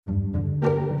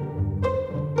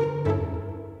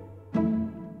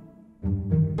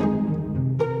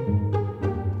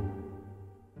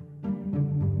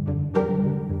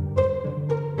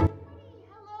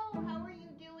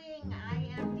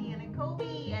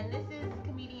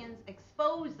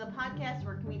podcast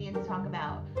where comedians talk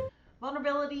about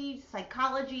vulnerability,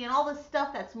 psychology, and all the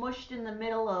stuff that's mushed in the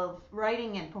middle of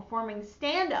writing and performing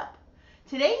stand-up.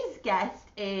 Today's guest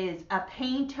is a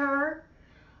painter,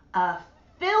 a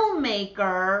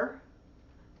filmmaker.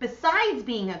 Besides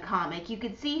being a comic, you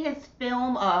could see his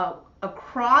film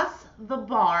Across the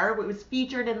Bar. It was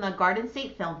featured in the Garden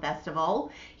State Film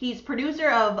Festival. He's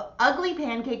producer of Ugly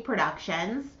Pancake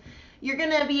Productions. You're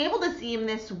going to be able to see him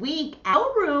this week at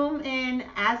Our Room in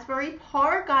Asbury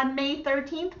Park on May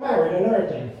 13th. Married, another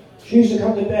thing. She used to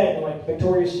come to bed in like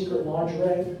Victoria's Secret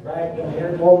lingerie, right? You know,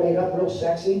 hair all made up, real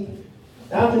sexy.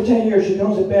 After 10 years, she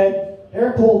comes to bed,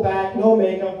 hair pulled back, no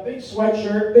makeup, big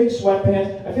sweatshirt, big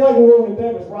sweatpants. I feel like we're going to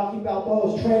bed with Rocky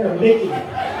Balboa's trainer, Mickey.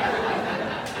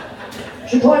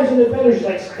 She climbs into bed and she's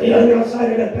like, stay on the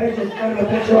outside of the bed in front of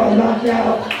the picture, I'll knock you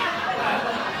out.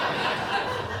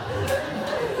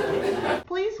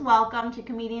 Please welcome to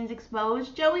Comedians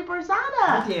Exposed, Joey Borzotta.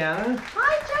 Hi, Deanna.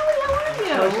 Hi, Joey. How are you?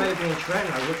 So excited to be in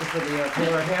Trenton. I was looking for the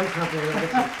Taylor Ham Company to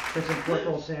get some pork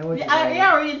roll sandwiches.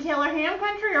 Yeah, are you in Taylor Ham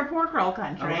country or pork roll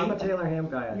country? I'm a Taylor Ham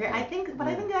guy. I think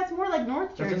that's more like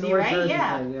North Jersey, That's a North right? Jersey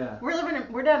Yeah. thing, yeah.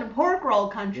 We're down in pork roll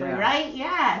country, Yeah. right?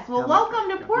 Yes. Well, Yeah, welcome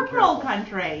to be pork roll careful.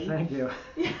 country. Thank you.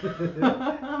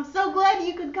 I'm so glad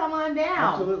you could come on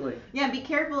down. Absolutely. Yeah, be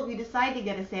careful if you decide to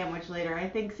get a sandwich later. I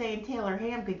think saying Taylor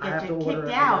Ham could I have get to you order kicked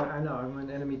it. out. I know. I'm in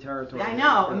enemy territory. I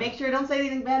know. And make sure you don't say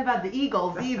anything bad about the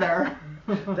Eagles either.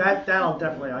 That'll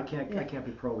definitely. I can't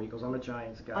be pro Eagles. I'm a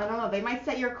Giants guy. I don't know. They might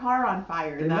set your car on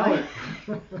fire. They though. might.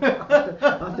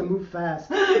 I'll have to move fast.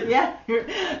 Yeah.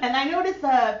 And I notice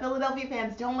Philadelphia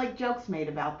fans don't like jokes made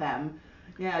about them.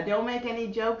 Yeah, don't make any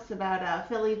jokes about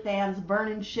Philly fans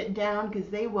burning shit down because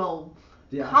they will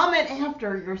comment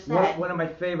after your set. One of my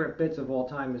favorite bits of all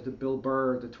time is the Bill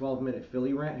Burr, the 12-minute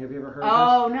Philly rant. Have you ever heard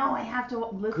Oh, this? no, I have to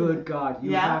listen. Good God,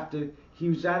 you have to. He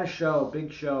was at a show, a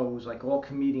big show. It was like all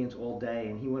comedians all day,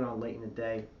 and he went on late in the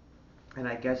day. And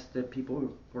I guess the people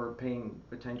who were paying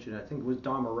attention, I think it was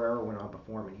Don Marrero went on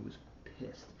before him, and he was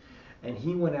pissed. And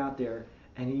he went out there,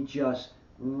 and he just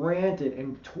ranted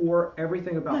and tore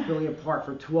everything about Philly apart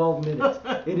for 12 minutes.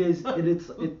 It's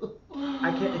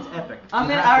epic. All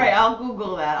right, I'll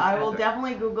Google that. I will epic.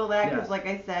 definitely Google that because, Yes. like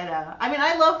I said,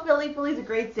 I love Philly. Philly's a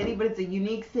great city, but it's a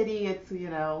unique city. It's,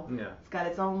 it's got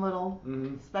its own little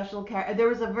special character. There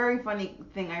was a very funny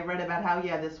thing I read about how,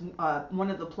 this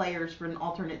one of the players for an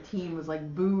alternate team was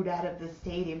like booed out of the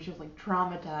stadium. She was like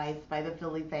traumatized by the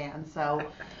Philly fans. So,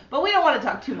 but we don't want to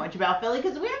talk too much about Philly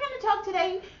because we are going to talk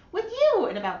today with you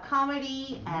and about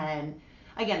comedy and.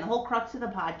 Again, the whole crux of the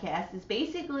podcast is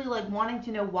basically like wanting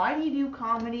to know, why do you do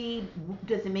comedy?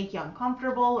 Does it make you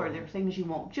uncomfortable? Or are there things you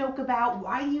won't joke about?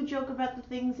 Why do you joke about the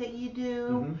things that you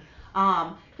do?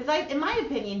 Because in my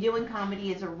opinion, doing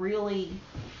comedy is a really,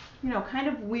 kind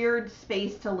of weird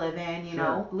space to live in,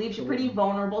 leaves you pretty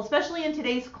vulnerable, especially in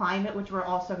today's climate, which we're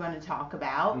also going to talk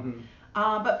about.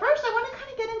 But first, I want to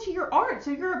kind of get into your art.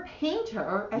 So you're a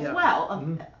painter as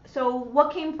well. So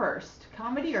what came first,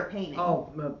 comedy or painting?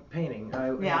 Oh, painting.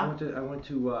 I went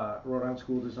to Rhode Island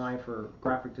School of Design for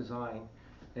graphic design,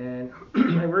 and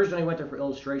I originally went there for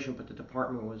illustration, but the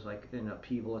department was like in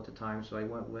upheaval at the time, so I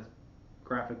went with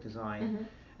graphic design.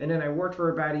 And then I worked for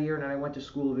about a year, and then I went to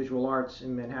School of Visual Arts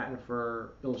in Manhattan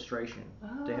for illustration.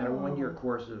 They had a one-year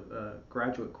course of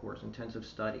graduate course, intensive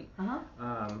study.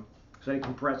 So they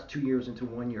compressed 2 years into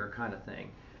 1 year kind of thing,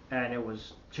 and it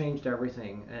was changed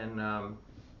everything. And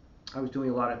I was doing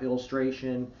a lot of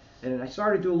illustration, and I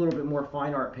started to do a little bit more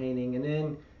fine art painting. And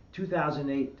then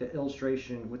 2008, the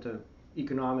illustration with the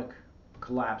economic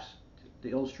collapse, the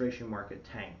illustration market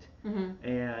tanked,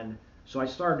 and so I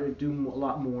started to do a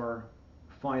lot more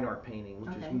fine art painting,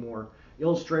 which is more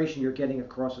illustration. You're getting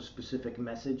across a specific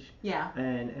message.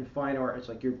 And fine art, it's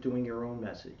like you're doing your own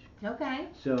message.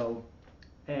 So.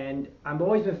 And I've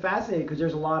always been fascinated because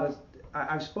there's a lot of,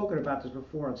 I've spoken about this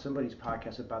before on somebody's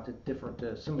podcast about the different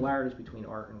similarities between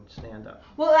art and stand-up.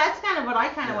 Well, that's kind of what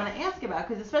I want to ask about,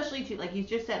 because especially too, like you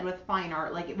just said with fine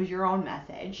art, like it was your own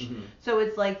message. So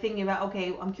it's like thinking about,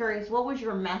 okay, I'm curious, what was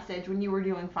your message when you were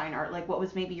doing fine art? Like what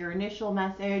was maybe your initial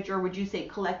message, or would you say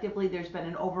collectively there's been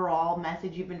an overall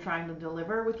message you've been trying to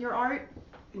deliver with your art?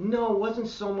 No, it wasn't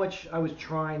so much I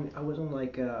wasn't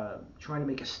like trying to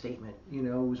make a statement, it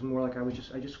was more like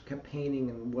I just kept painting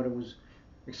and what it was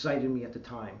excited me at the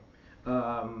time.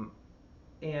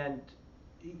 And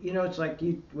it's like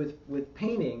with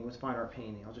painting, with fine art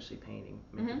painting, I'll just say painting,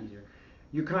 make it easier.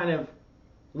 You're kind of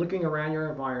looking around your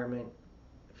environment,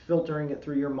 filtering it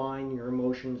through your mind, your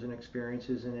emotions and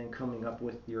experiences, and then coming up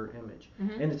with your image.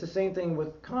 And it's the same thing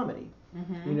with comedy.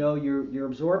 You know, you're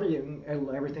absorbing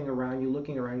everything around you,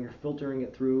 looking around, you're filtering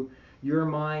it through your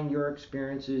mind, your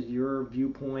experiences, your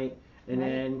viewpoint, and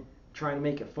then trying to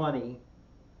make it funny,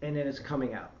 and then it's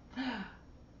coming out.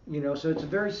 You know, so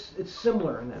it's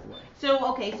similar in that way. So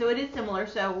okay, so it is similar.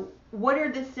 So what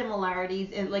are the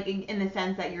similarities in the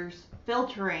sense that you're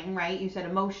filtering, right? You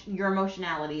said your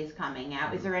emotionality is coming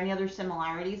out. Is there any other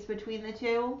similarities between the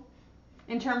two?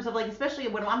 In terms of especially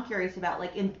what I'm curious about,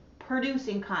 in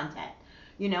producing content,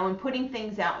 you know, and putting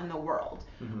things out in the world.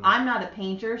 I'm not a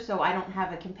painter, so I don't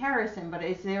have a comparison, but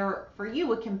is there for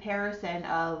you a comparison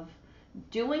of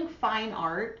doing fine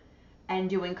art and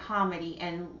doing comedy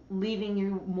and leaving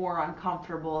you more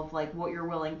uncomfortable of what you're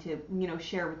willing to, you know,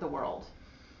 share with the world?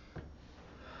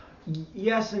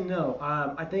 Yes and no.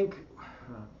 I think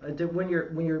when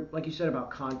you're like you said about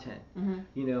content,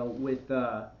 you know, with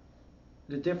the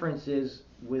difference is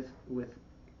with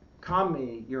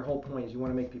comedy, your whole point is you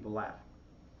want to make people laugh.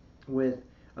 With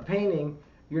a painting,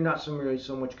 you're not really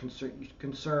so much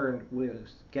concerned with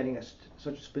getting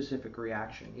such a specific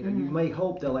reaction. You know, you may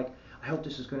hope that I hope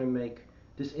this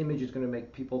image is going to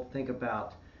make people think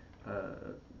about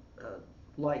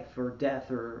life or death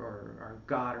or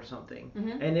God or something.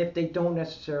 And if they don't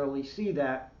necessarily see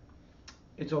that,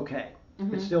 it's okay.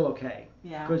 It's still okay.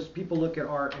 Yeah. Because people look at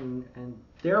art and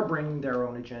they're bringing their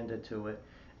own agenda to it,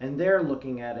 and they're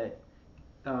looking at it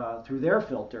through their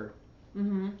filter.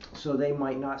 So they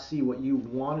might not see what you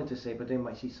wanted to say, but they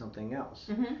might see something else.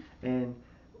 And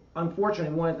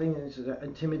unfortunately, one of the things that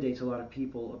intimidates a lot of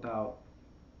people about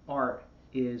art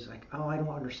is oh, I don't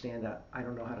understand that. I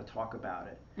don't know how to talk about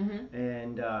it.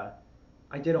 And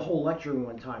I did a whole lecture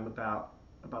one time about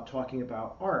talking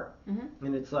about art.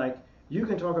 And it's you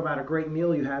can talk about a great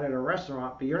meal you had at a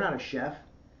restaurant, but you're not a chef.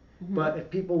 But if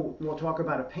people will talk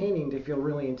about a painting, they feel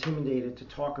really intimidated to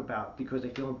talk about because they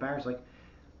feel embarrassed.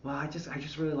 Well, I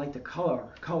just really like the color.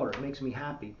 It makes me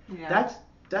happy. Yeah.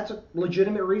 That's a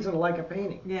legitimate reason to like a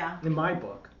painting. Yeah. In my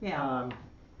book. Yeah.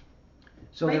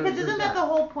 So right, because isn't that the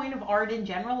whole point of art in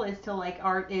general? Is to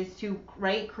art is to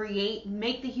create,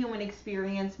 make the human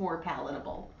experience more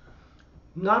palatable.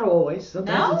 Not always.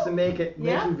 Sometimes it's to make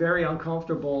you very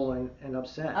uncomfortable and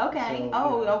upset. Okay.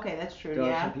 So, okay, that's true. There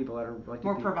are some people that are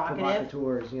more provocative.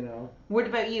 Provocateurs, you know. What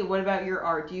about you? What about your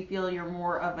art? Do you feel you're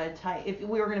more of a type? If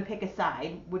we were going to pick a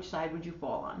side, which side would you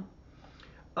fall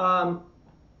on?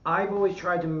 I've always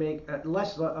tried to make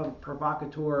less of a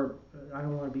provocateur. I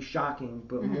don't want to be shocking,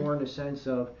 but more in the sense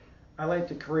of I like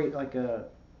to create a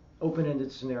open-ended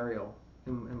scenario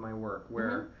in my work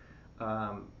where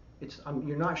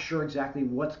you're not sure exactly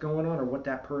what's going on or what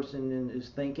that person is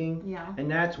thinking. Yeah. And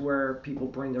that's where people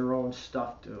bring their own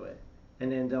stuff to it,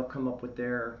 and then they'll come up with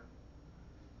they'll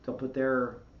put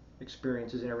their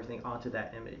experiences and everything onto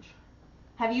that image.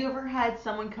 Have you ever had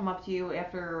someone come up to you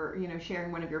after, you know,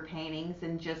 sharing one of your paintings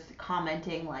and just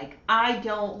commenting I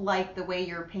don't like the way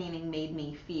your painting made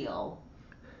me feel?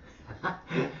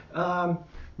 No,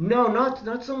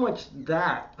 not so much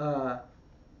that.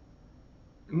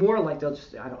 More like they'll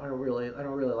just I don't really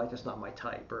like, that's not my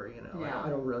type, or you know, I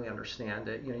don't really understand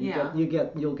it. You know,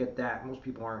 you'll get that. Most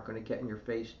people aren't going to get in your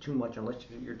face too much unless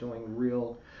you're doing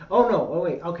real. Oh no,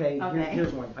 wait, okay.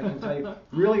 Here's one I can tell you.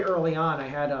 Really early on, I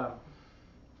had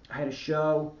a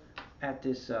show at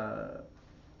this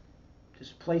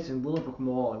place in Willowbrook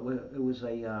Mall. It was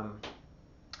a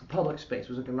public space. It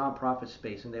was a nonprofit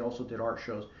space, and they also did art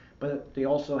shows. But they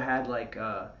also had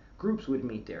groups would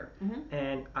meet there.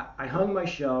 And I hung my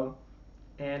show,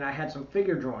 and I had some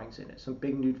figure drawings in it, some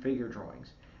big nude figure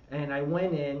drawings. And I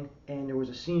went in, and there was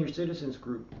a senior citizens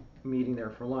group meeting there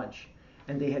for lunch,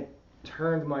 and they had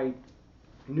turned my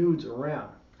nudes around.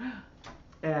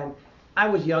 And I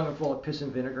was young and full of piss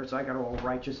and vinegar, so I got all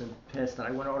righteous and pissed, and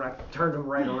I went over and I turned them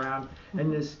right around.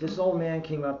 And this old man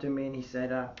came up to me, and he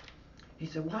said,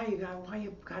 why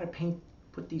you gotta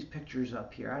put these pictures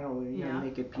up here? I don't know,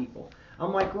 naked people.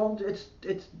 I'm like, well, it's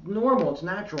normal, it's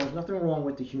natural, there's nothing wrong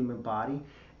with the human body.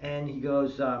 And he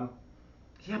goes, yeah,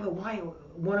 but why?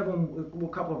 One of them, a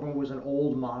couple of them was an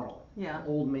old model. Yeah. An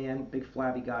old man, big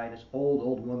flabby guy, and this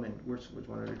old woman was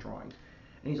one of the drawings.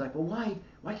 And he's like, well,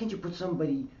 why can't you put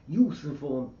somebody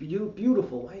youthful and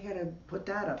beautiful? Why you gotta put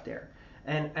that up there?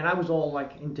 And I was all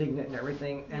indignant and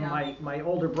everything. And my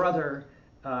older brother,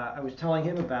 I was telling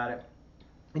him about it,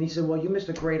 and he said, well, you missed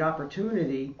a great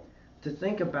opportunity to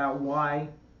think about why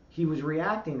he was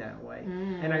reacting that way.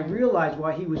 And I realized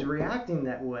why he was reacting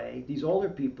that way, these older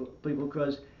people,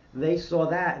 because they saw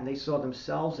that and they saw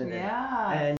themselves in it.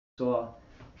 And saw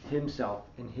himself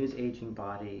in his aging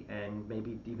body and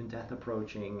maybe even death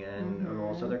approaching and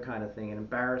all this other kind of thing, and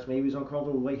embarrassed. Maybe he was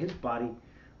uncomfortable with the way his body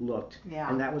looked. Yeah.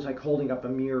 And that was like holding up a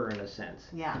mirror in a sense.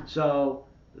 Yeah. So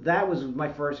that was my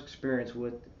first experience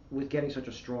with getting such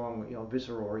a strong,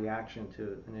 visceral reaction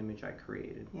to an image I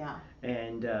created. Yeah.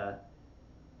 And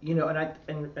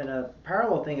and a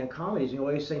parallel thing in comedies, you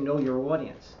always say know your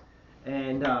audience.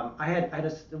 And I had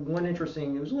one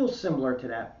interesting. It was a little similar to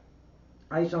that.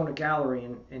 I used to own a gallery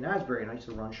in Asbury, and I used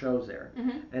to run shows there.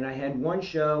 And I had one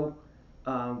show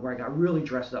where I got really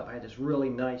dressed up. I had this really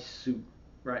nice suit,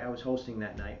 right? I was hosting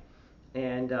that night,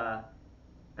 and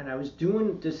I was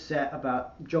doing this set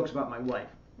about jokes about my wife,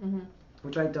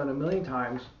 which I'd done a million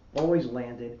times, always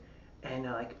landed, and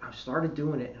I started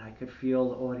doing it, and I could feel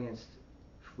the audience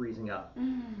freezing up,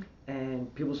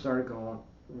 and people started going.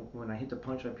 When I hit the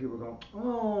punchline, people were going,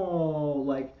 oh,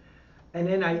 like, and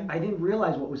then I didn't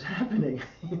realize what was happening,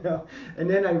 and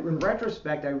then in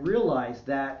retrospect, I realized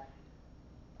that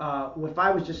if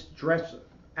I was just dressed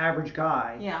average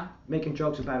guy, making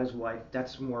jokes about his wife,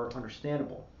 that's more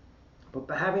understandable.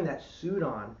 But having that suit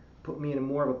on put me in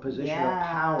more of a position of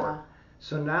power.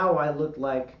 So now I looked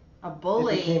like a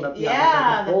bully. Like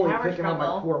a bully picking on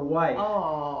my poor wife.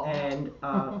 Oh. And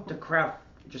the crowd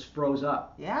just froze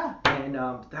up. Yeah. And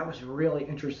that was really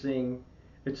interesting.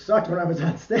 It sucked when I was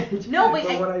on stage. No, but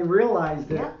when I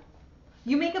realized it. Yeah.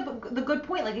 You make up the good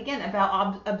point, like, again,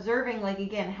 about observing, like,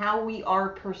 again, how we are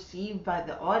perceived by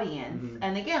the audience.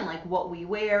 And, again, like, what we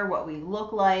wear, what we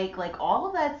look like all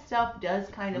of that stuff does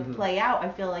kind of play out, I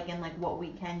feel like, in, like, what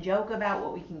we can joke about,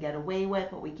 what we can get away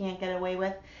with, what we can't get away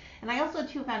with. And I also,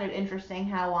 too, found it interesting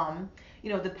how,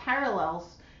 the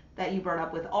parallels that you brought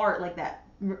up with art, like that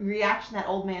reaction that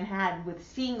old man had with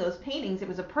seeing those paintings, it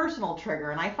was a personal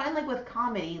trigger. And I find, like, with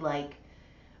comedy, like,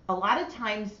 a lot of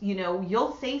times,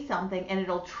 you'll say something and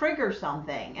it'll trigger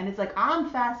something. And it's like, I'm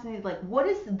fascinated, like, what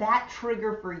is that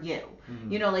trigger for you?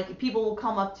 Like, people will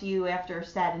come up to you after a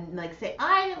set and, like, say,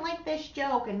 I didn't like this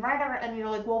joke. And you're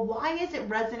like, well, why is it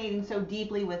resonating so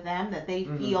deeply with them that they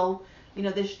feel,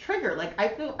 this trigger? Like, I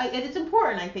feel, and it's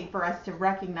important, I think, for us to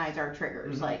recognize our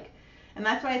triggers. Like, and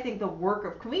that's why I think the work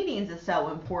of comedians is so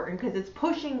important, because it's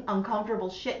pushing uncomfortable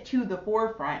shit to the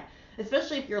forefront.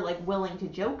 Especially if you're, like, willing to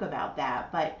joke about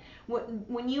that. But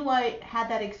when you had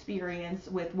that experience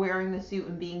with wearing the suit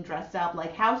and being dressed up,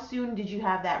 like, how soon did you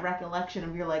have that recollection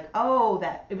of, you're like, oh,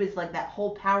 that it was like that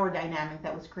whole power dynamic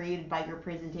that was created by your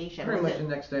presentation? Pretty much the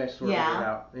next day I sorted it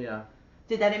out. Yeah.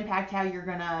 Did that impact how you're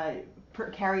gonna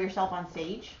carry yourself on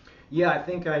stage? Yeah, I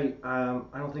think I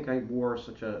don't think I wore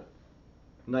such a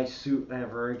nice suit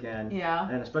ever again. Yeah.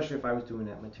 And especially if I was doing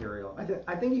that material,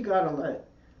 I think you gotta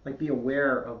be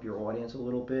aware of your audience a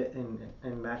little bit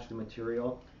and match the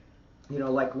material.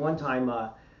 Like one time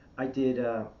I did,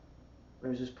 there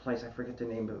was this place, I forget the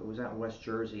name, but it was out in West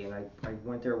Jersey, and I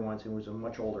went there once, and it was a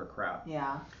much older crowd.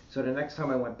 Yeah. So the next time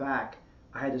I went back,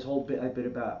 I had this whole bit I did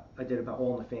about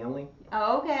All in the Family.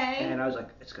 Oh, okay. And I was like,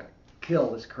 it's going to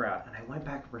kill this crowd. And I went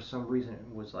back, for some reason,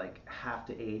 it was like half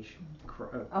the age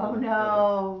crowd. Oh,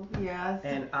 no. Yes.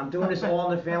 And I'm doing this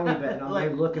All in the Family bit, and I'm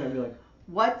like looking at me like,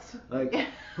 what? Like,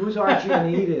 who's Archie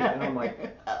and Edith? And I'm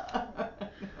like...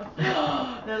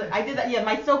 I did that. Yeah,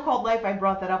 my so-called life, I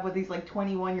brought that up with these, like,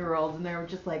 21-year-olds, and they were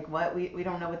just like, what? We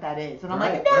don't know what that is. And I'm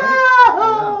like,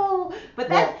 no! Right. But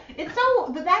that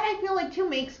I feel like, too,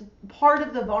 makes part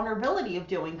of the vulnerability of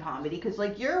doing comedy, because,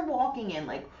 like, you're walking in,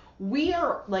 like, we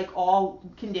are, like, all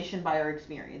conditioned by our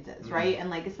experiences, right? And,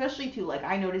 like, especially, too, like,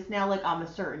 I notice now, like, I'm a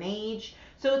certain age,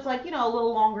 so it's like, a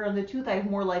little longer in the tooth, I have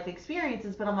more life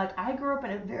experiences, but I'm like, I grew up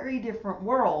in a very different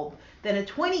world than a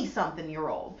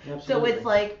 20-something-year-old. So it's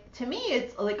like, to me,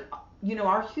 it's like,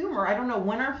 our humor, I don't know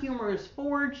when our humor is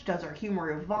forged, does our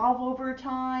humor evolve over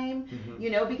time?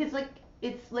 Because, like,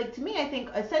 it's like, to me, I think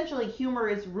essentially humor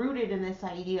is rooted in this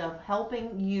idea of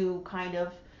helping you kind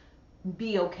of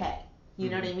be okay. You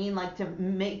know what I mean? Like, to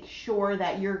make sure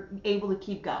that you're able to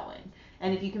keep going.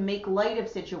 And if you can make light of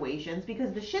situations,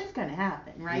 because the shit's going to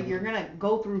happen, right? You're going to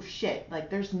go through shit.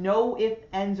 Like, there's no ifs,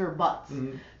 ands, or buts.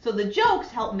 So the jokes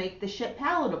help make the shit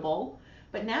palatable.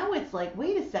 But now it's like,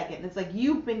 wait a second. It's like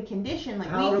you've been conditioned. Like,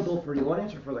 palatable for the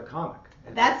audience or for the comic?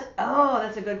 That's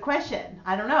a good question.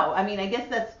 I don't know. I mean, I guess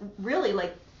that's really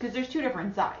like, because there's two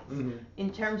different sides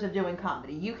in terms of doing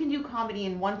comedy. You can do comedy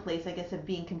in one place, I guess, of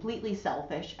being completely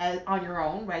selfish on your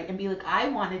own, right? And be like, I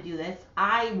want to do this.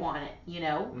 I want it,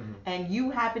 And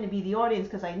you happen to be the audience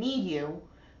because I need you,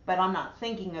 but I'm not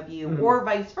thinking of you. Or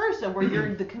vice versa, where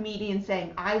you're the comedian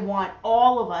saying, I want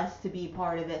all of us to be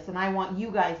part of this, and I want you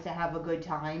guys to have a good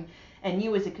time. And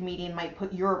you as a comedian might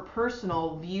put your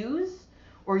personal views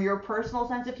or your personal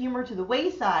sense of humor to the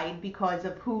wayside because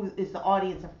of who is the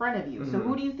audience in front of you. So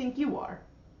who do you think you are?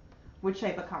 Which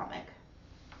type of comic?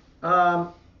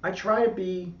 I try to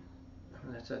be.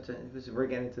 We're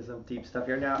getting into some deep stuff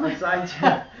here now.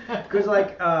 Because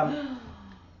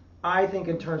I think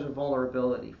in terms of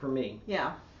vulnerability for me.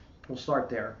 Yeah. We'll start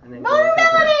there and then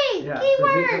vulnerability. Yeah,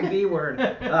 keyword. The V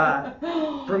word.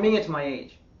 For me, it's my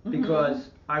age because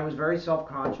I was very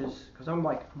self-conscious because I'm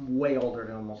like way older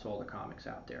than almost all the comics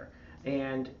out there.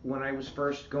 And when I was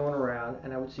first going around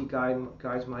and I would see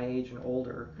guys my age and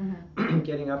older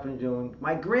getting up and doing,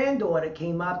 my granddaughter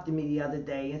came up to me the other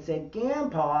day and said,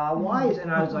 "Grandpa, why is,"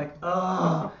 and I was like,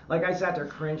 "Ugh," like I sat there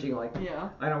cringing, like,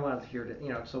 I don't want to hear it,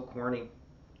 it's so corny.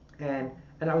 And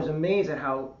I was amazed at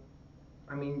how,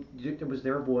 I mean, it was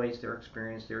their voice, their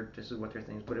experience, this is what their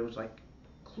things, but it was like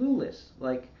clueless.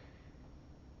 Like,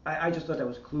 I just thought that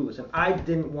was clueless, and I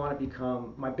didn't want to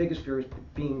become, my biggest fear is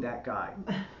being that guy.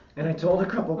 And I told a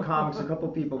couple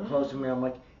people close to me, I'm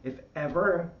like, if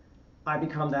ever I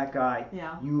become that guy,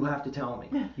 you have to tell me.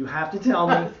 You have to tell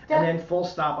me, and then full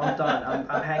stop, I'm done.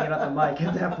 I'm hanging up the mic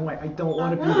at that point. I don't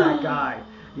want to be that guy,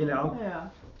 Yeah.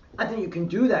 I think you can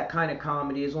do that kind of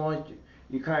comedy as long as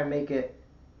you kind of make it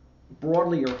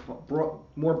broadly or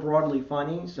more broadly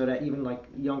funny, so that even like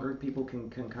younger people can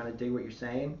kind of dig what you're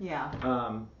saying. Yeah.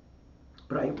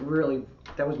 But I really,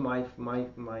 that was my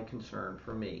concern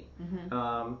for me.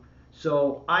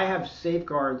 So I have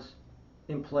safeguards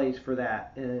in place for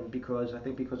that, and because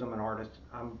I'm an artist,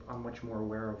 I'm much more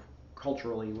aware of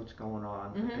culturally what's going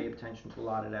on. I pay attention to a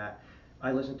lot of that.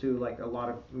 I listen to like a lot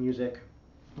of music,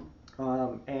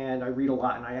 and I read a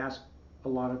lot, and I ask a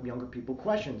lot of younger people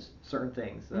questions, certain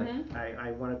things.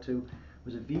 I wanted to,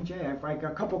 was it VJ? I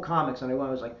got a couple comics, and I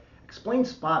was like, explain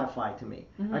Spotify to me.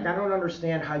 Like, I don't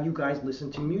understand how you guys listen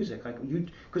to music. Like,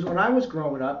 because when I was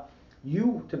growing up,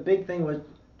 the big thing was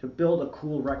to build a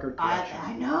cool record collection.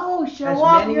 I know, show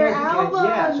off your albums.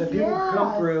 Yeah, so people would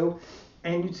come through,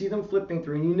 and you'd see them flipping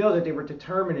through, and you know that they were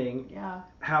determining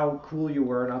how cool you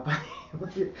were.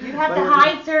 You'd have to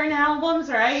hide certain albums,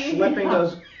 right? Schlepping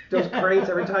those crates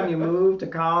every time you moved to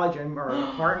college or an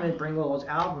apartment, bring all those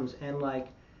albums, and like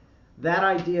that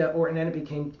idea, and then it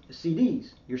became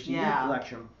CDs, your CD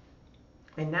collection.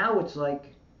 And now it's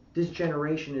like this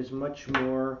generation is much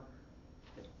more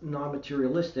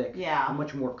non-materialistic, and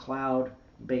much more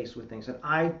cloud-based with things, and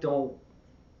I don't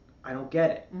get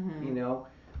it,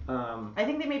 I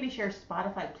think they maybe share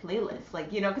Spotify playlists, like,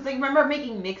 because I remember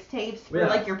making mixtapes for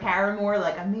like your Paramore,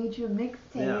 like I made you a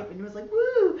mixtape, and it was like,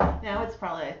 woo. Now it's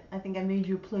probably, I think I made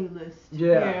you a playlist.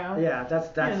 Yeah, that's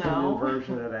the new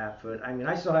version of that. But I mean,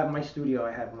 I still have in my studio,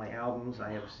 I have my albums,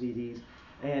 I have CDs.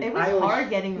 And it was hard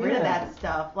getting rid of that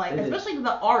stuff, like especially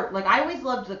the art. Like I always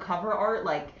loved the cover art,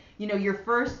 like your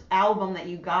first album that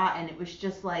you got, and it was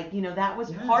just like that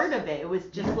was part of it. It was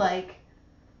just like,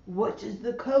 what does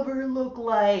the cover look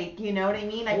like? You know what I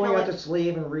mean? Pulling out the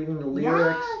sleeve and reading the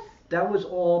lyrics. Yes. That was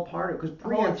all part of it. Because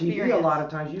pre-MTV, a lot of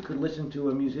times you could listen to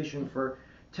a musician for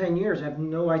 10 years and have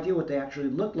no idea what they actually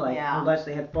looked like unless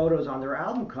they had photos on their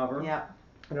album cover. Yeah.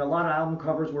 And a lot of album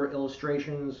covers were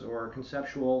illustrations or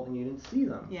conceptual, and you didn't see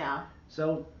them. Yeah.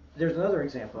 So there's another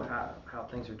example of how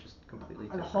things are just completely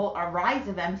different. A rise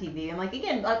of MTV, and like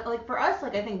again, like for us,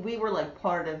 like I think we were like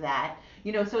part of that.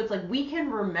 So it's like we can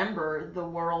remember the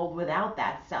world without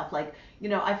that stuff. Like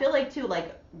I feel like too,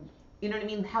 like what I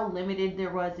mean, how limited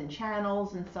there was in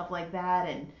channels and stuff like that,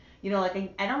 and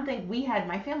like I don't think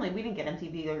my family, we didn't get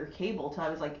MTV or cable till I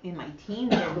was like in my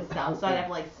teens and stuff, so I'd have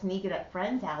to like sneak it at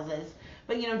friends' houses.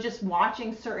 But just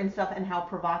watching certain stuff and how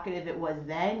provocative it was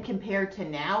then compared to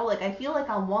now, like I feel like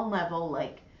on one level,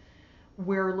 like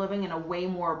we're living in a way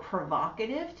more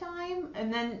provocative time,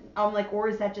 and then I'm like, or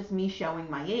is that just me showing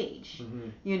my age?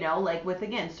 Like with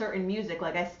again certain music,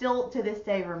 like I still to this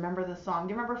day remember the song.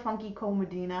 Do you remember Funky Cole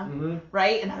Medina?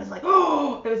 Right? And I was like,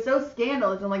 oh, it was so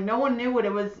scandalous, and like no one knew what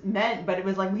it was meant, but it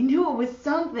was like we knew it was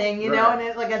something, and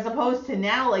it's like as opposed to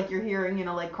now, like you're hearing,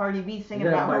 like Cardi B singing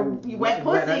about her wet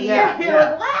pussy. You're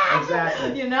like, what?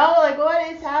 Exactly. Like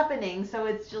what is happening? So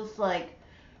it's just like.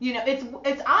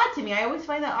 It's odd to me. I always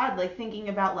find that odd, like thinking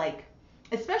about like,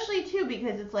 especially too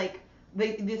because it's like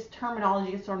this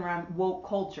terminology is thrown around woke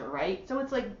culture, right? So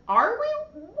it's like, are we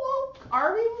woke?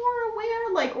 Are we more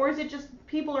aware? Like, or is it just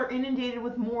people are inundated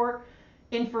with more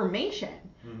information?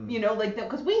 Like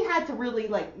because we had to really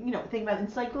like think about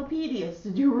encyclopedias to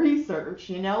do research.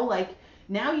 Like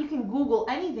now you can Google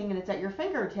anything and it's at your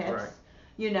fingertips.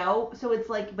 Right. So it's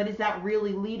like, but is that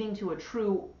really leading to a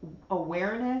true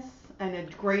awareness? And a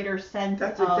greater sense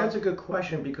that's a good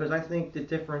question, because I think the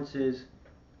difference is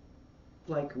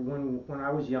like when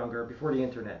I was younger, before the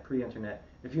internet, pre-internet,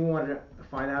 if you wanted to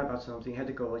find out about something, you had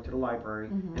to go like to the library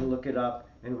and look it up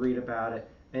and read about it,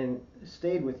 and it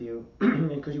stayed with you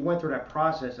because you went through that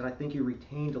process, and I think you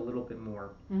retained a little bit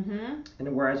more.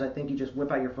 And whereas I think you just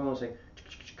whip out your phone and say,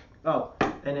 oh,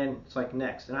 and then it's like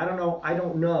next. And I don't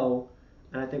know,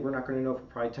 and I think we're not going to know for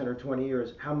probably 10 or 20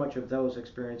 years how much of those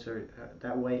experiences are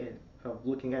that way of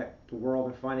looking at the world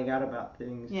and finding out about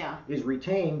things is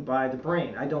retained by the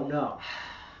brain. I don't know.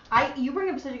 You bring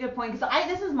up such a good point, because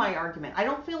this is my argument. I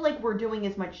don't feel like we're doing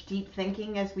as much deep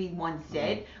thinking as we once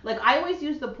did. Like, I always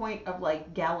use the point of,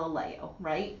 like, Galileo,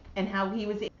 right? And how he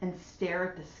was and stare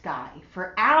at the sky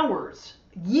for hours,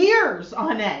 years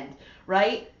on end,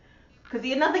 right? Because he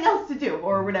had nothing else to do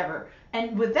or whatever.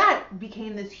 And with that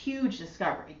became this huge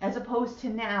discovery, as opposed to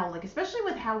now, like, especially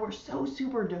with how we're so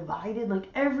super divided, like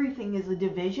everything is a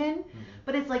division.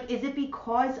 But it's like, is it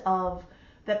because of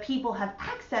that people have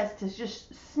access to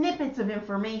just snippets of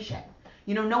information?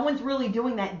 You know, no one's really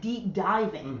doing that deep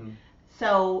diving.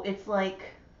 So it's like,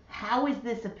 how is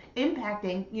this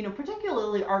impacting, you know,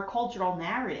 particularly our cultural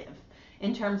narrative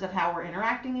in terms of how we're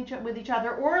interacting with each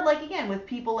other, or like, again, with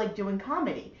people like doing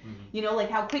comedy, you know,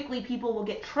 like how quickly people will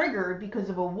get triggered because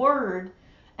of a word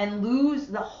and lose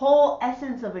the whole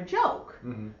essence of a joke,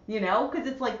 you know, because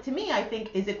it's like, to me, I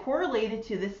think, is it correlated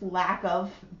to this lack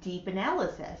of deep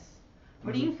analysis?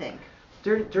 What do you think?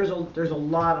 There's a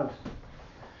lot of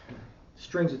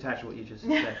strings attached to what you just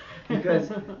said,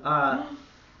 because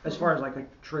as far as like a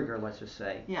trigger, let's just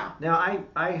say. Yeah. Now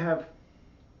I have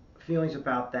feelings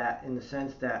about that in the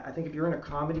sense that I think if you're in a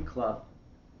comedy club,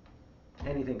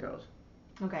 anything goes.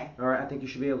 Okay. All right. I think you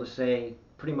should be able to say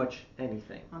pretty much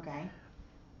anything. Okay.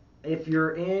 If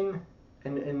you're in,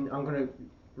 and I'm going to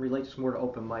relate this more to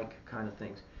open mic kind of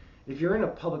things. If you're in a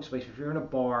public space, if you're in a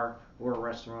bar or a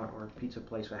restaurant or a pizza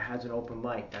place that has an open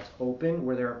mic that's open,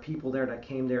 where there are people there that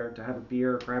came there to have a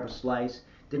beer, grab a slice,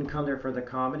 didn't come there for the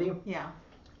comedy. Yeah.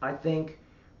 I think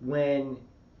when,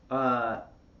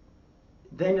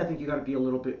 then I think you got to be a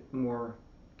little bit more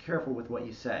careful with what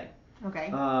you say.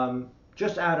 Okay.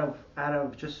 Just out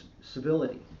of just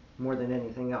civility more than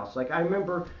anything else. Like, I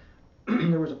remember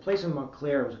there was a place in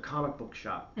Montclair. It was a comic book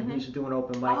shop, and we used to do an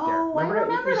open mic there. Oh, I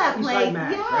remember that place.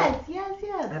 Max, yes, right?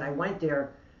 yes. And I went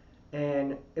there,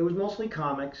 and it was mostly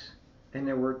comics, and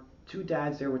there were two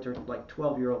dads there with their like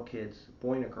 12-year-old kids, a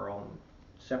boy and a girl, and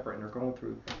separate, and they're going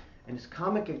through. And this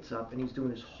comic gets up, and he's doing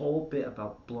this whole bit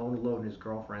about blowing a load in his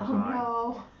girlfriend's eye.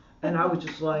 No. And I was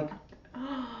just like,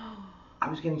 I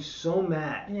was getting so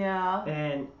mad. Yeah.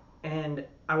 And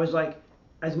I was like,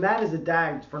 as mad as the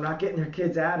dads for not getting their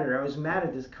kids out of there. I was mad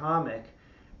at this comic,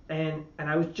 and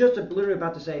I was just literally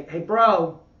about to say, hey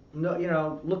bro, no, you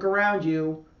know, look around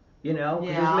you, you know,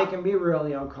 because it was making me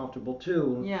really uncomfortable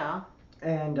too. Yeah.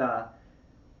 And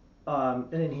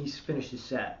then he finished his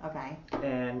set. Okay.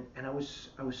 And I was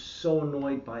so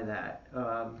annoyed by that.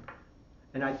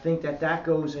 And I think that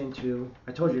goes into,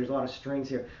 I told you there's a lot of strings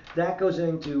here. That goes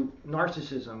into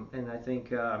narcissism, and I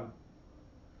think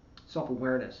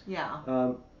self-awareness.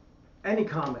 Yeah. Any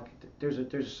comic, there's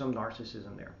some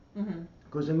narcissism there.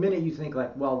 Because the minute you think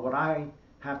like, well, what I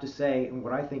have to say and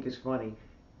what I think is funny,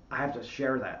 I have to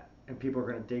share that, and people are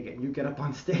going to dig it. And you get up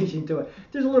on stage and do it.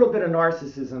 There's a little bit of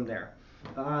narcissism there.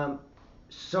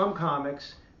 Some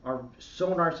comics are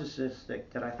so narcissistic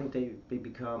that I think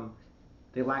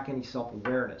they lack any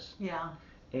self-awareness. Yeah.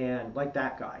 And like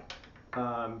that guy.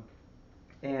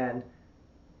 And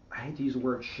I hate to use the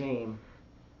word shame,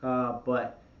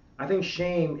 but I think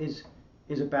shame is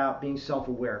about being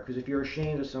self-aware. Because if you're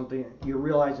ashamed of something, you're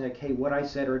realizing that, hey, what I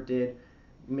said or did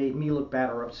made me look bad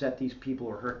or upset these people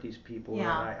or hurt these people.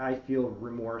 Yeah. And I feel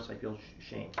remorse, I feel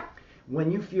shame.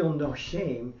 When you feel no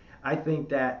shame, I think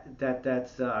that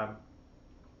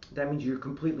means you're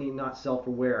completely not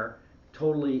self-aware,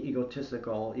 totally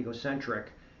egotistical,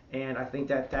 egocentric, and I think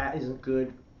that isn't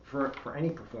good for any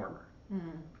performer.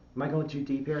 Am I going too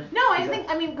deep here? No,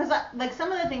 I mean, because like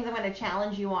some of the things I'm going to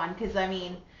challenge you on, because I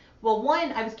mean, well,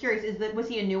 one, I was curious, was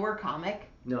he a newer comic?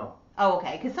 No. Oh,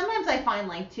 okay. Because sometimes I find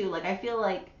like too, like I feel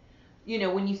like, you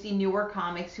know, when you see newer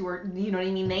comics who are, you know what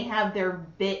I mean, they have their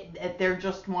bit that they're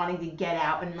just wanting to get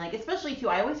out, and like especially too,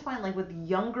 I always find like with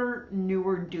younger,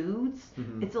 newer dudes,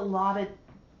 it's a lot of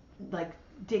like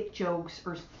dick jokes,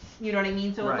 or you know what I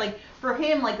mean. So right. It's like for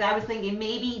him, like I was thinking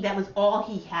maybe that was all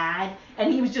he had,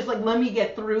 and he was just like, let me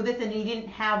get through this, and he didn't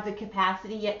have the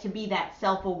capacity yet to be that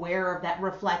self-aware of that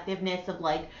reflectiveness of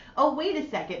like, oh wait a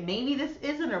second, maybe this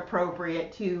isn't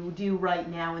appropriate to do right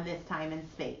now in this time and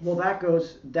space. Well, that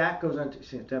goes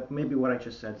into maybe what I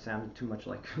just said sounded too much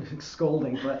like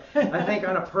scolding, but I think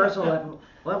on a personal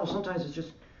level sometimes it's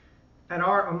just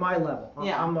on my level.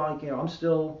 Yeah. I'm like, you know, I'm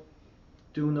still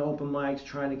doing the open mics,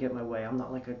 trying to get my way. I'm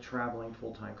not like a traveling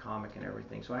full-time comic and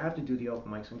everything. So I have to do the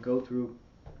open mics and go through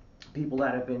people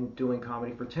that have been doing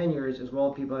comedy for 10 years as well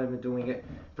as people that have been doing it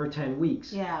for 10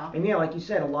 weeks. Yeah. And yeah, like you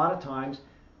said, a lot of times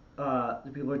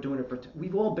the people are doing it for,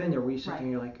 we've all been there where you sit there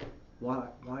and you're like, why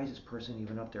is this person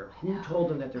even up there? Who told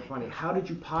them that they're funny? How did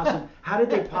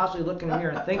they possibly look in the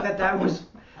mirror and think that was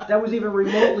even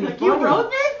remotely funny? You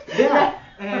wrote this? Yeah.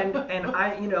 And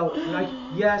I, like,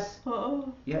 yes,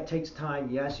 yeah, it takes time.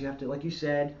 Yes, you have to, like you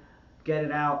said, get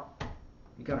it out.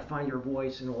 You got to find your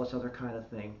voice and all this other kind of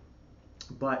thing.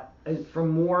 But for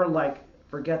more like,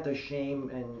 forget the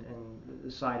shame and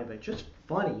the side of it, just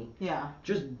funny. Yeah.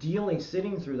 Just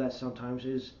sitting through that sometimes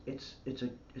it's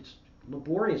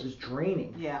laborious, it's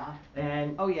draining. Yeah.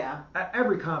 And yeah.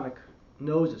 Every comic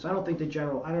knows this. I don't know if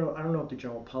the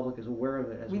general public is aware of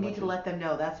it as we much. We need to let them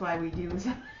know. That's why we do this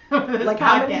like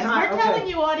podcast. We're telling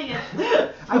you, audience.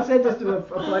 I said this to a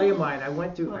buddy of mine. I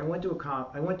went to a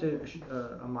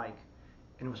mic,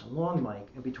 and it was a long mic.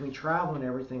 And between travel and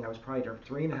everything, I was probably there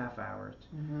for 3.5 hours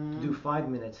to do 5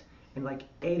 minutes. And like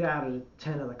 8 out of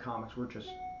 10 of the comics were just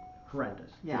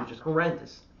horrendous. Yeah. They were just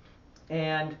horrendous.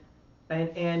 And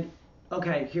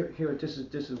okay, here this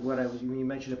is what I was. You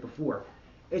mentioned it before.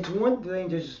 It's one thing,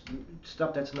 just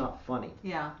stuff that's not funny.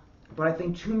 Yeah. But I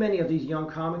think too many of these young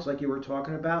comics, like you were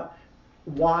talking about,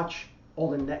 watch all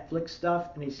the Netflix stuff,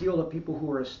 and they see all the people who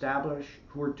are established,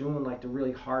 who are doing like the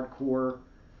really hardcore,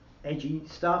 edgy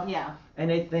stuff. Yeah. And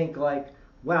they think like,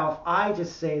 wow, if I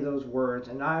just say those words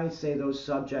and I say those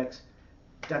subjects,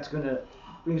 it's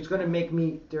gonna make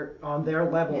me on their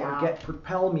level or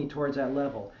propel me towards that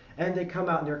level. And they come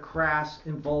out and they're crass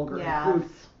and vulgar and crude,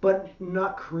 but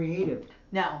not creative.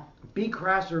 No. Be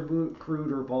crass or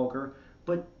crude or vulgar,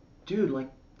 but dude, like,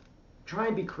 try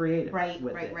and be creative.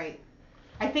 Right.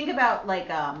 I think about like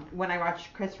when I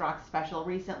watched Chris Rock's special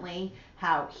recently,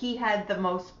 how he had the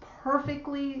most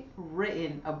perfectly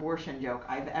written abortion joke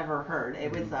I've ever heard.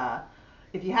 It was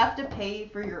if you have to pay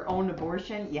for your own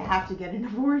abortion, you have to get an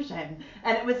abortion.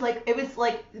 And it was like,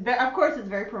 of course it's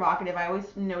very provocative. I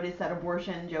always notice that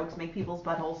abortion jokes make people's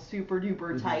buttholes super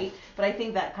duper tight. But I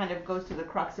think that kind of goes to the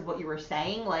crux of what you were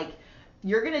saying. Like,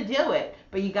 you're going to do it,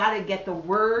 but you got to get the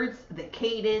words, the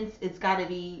cadence, it's got to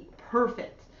be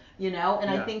perfect. And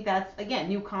I think that's, again,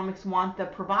 new comics want the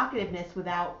provocativeness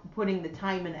without putting the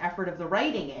time and effort of the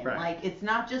writing in. Right. Like, it's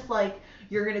not just like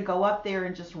you're going to go up there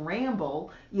and just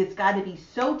ramble. It's got to be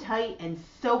so tight and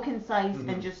so concise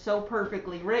and just so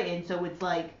perfectly written. So it's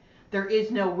like there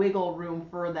is no wiggle room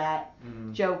for that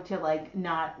joke to, like,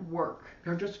 not work.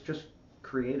 Or just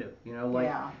creative,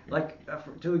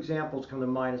 two examples come to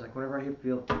mind is like whenever I hear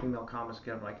female comics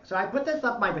get like, so I put this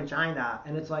up my vagina,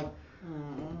 and it's like,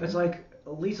 it's like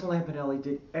Lisa Lampanelli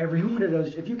did every one of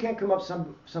those. If you can't come up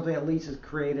something at least as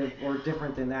creative or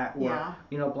different than that, or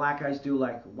black guys do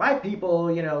like white people,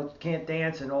 can't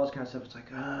dance and all this kind of stuff. It's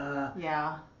like,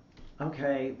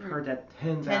 okay, heard that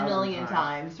 10 million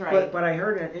times, right? But I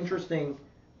heard an interesting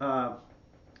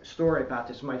story about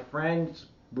this. My friend's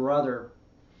brother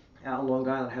out in Long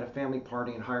Island had a family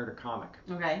party and hired a comic.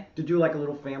 Okay. To do like a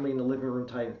little family in the living room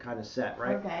type kind of set,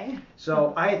 right? Okay.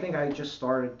 So I think I just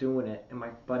started doing it, and my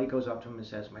buddy goes up to him and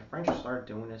says, "My friend just started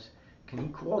doing this. Can he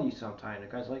call you sometime?" The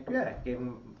guy's like, "Yeah." Gave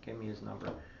me his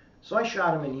number. So I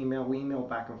shot him an email. We emailed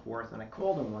back and forth, and I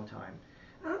called him one time.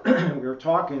 We were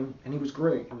talking, and he was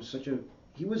great.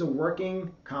 He was a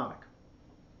working comic.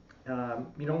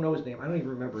 You don't know his name. I don't even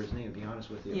remember his name, to be honest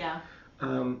with you. Yeah.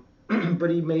 But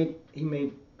he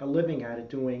made a living at it,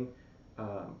 doing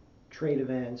trade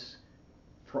events,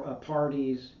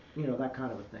 parties, that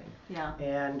kind of a thing. Yeah.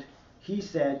 And he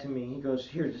said to me, he goes,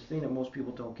 "Here's this thing that most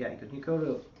people don't get.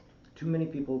 Because too many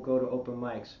people go to open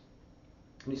mics,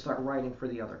 and you start writing for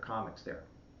the other comics there,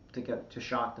 to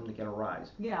shock them, to get a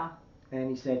rise." Yeah. And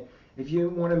he said, if you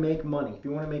want to make money, if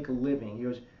you want to make a living, he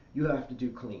goes, you have to do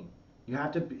clean. You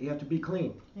have to be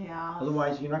clean. Yeah.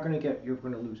 Otherwise, you're going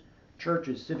to lose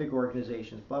churches, civic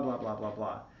organizations, blah, blah, blah, blah,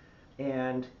 blah.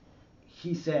 And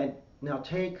he said, now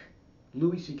take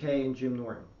Louis C.K. and Jim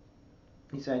Norton.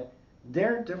 He said,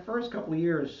 their first couple of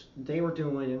years, they were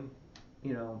doing,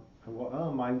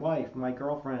 my wife, my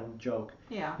girlfriend joke.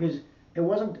 Yeah. Because it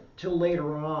wasn't till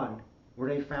later on where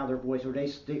they found their voice, where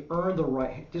they earned the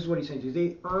right, this is what he said,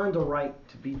 they earned the right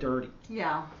to be dirty.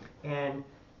 Yeah. And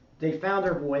they found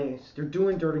their voice. They're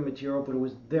doing dirty material, but it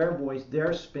was their voice,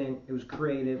 their spin. It was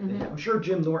creative. Mm-hmm. I'm sure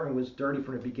Jim Norton was dirty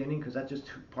from the beginning because that's just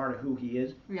part of who he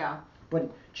is. Yeah. But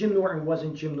Jim Norton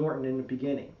wasn't Jim Norton in the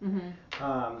beginning.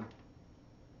 Mm-hmm.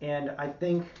 And I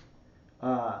think,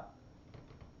 I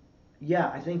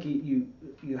think you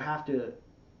have to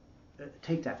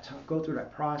take that time, go through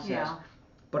that process. Yeah.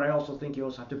 but I also think you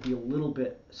also have to be a little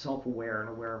bit self-aware and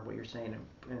aware of what you're saying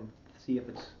and see if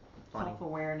it's funny.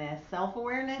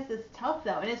 Self-awareness is tough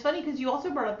though, and it's funny because you also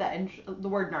brought up the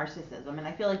word narcissism, and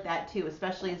I feel like that too,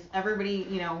 especially as everybody,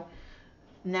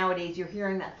 nowadays you're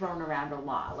hearing that thrown around a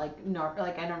lot. Like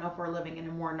I don't know if we're living in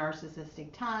a more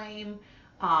narcissistic time,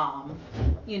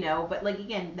 but like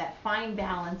again, that fine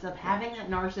balance of having that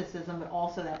narcissism, but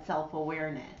also that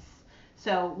self-awareness.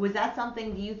 So was that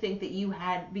something, do you think that you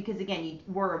had, because again, you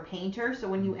were a painter, so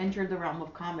when you entered the realm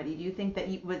of comedy, do you think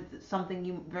that was something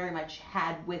you very much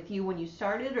had with you when you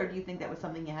started, or do you think that was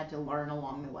something you had to learn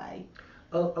along the way?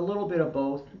 A little bit of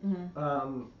both.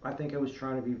 I think I was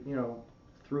trying to be,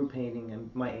 through painting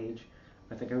and my age,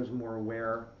 I think I was more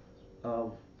aware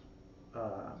of,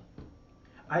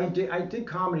 I did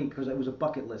comedy because it was a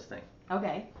bucket list thing.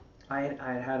 Okay.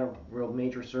 I had a real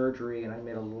major surgery, and I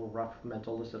made a little rough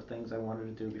mental list of things I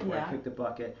wanted to do before I kicked the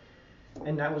bucket,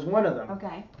 and that was one of them.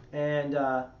 Okay. And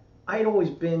I had always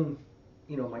been,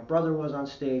 my brother was on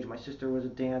stage, my sister was a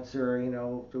dancer,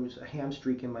 there was a ham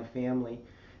streak in my family,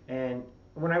 and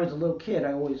when I was a little kid,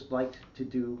 I always liked to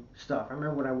do stuff. I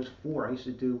remember when I was 4, I used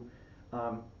to do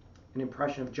an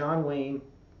impression of John Wayne,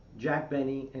 Jack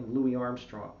Benny, and Louis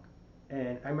Armstrong,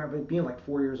 and I remember being like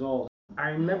 4 years old. I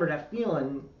remember that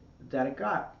feeling that it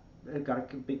got a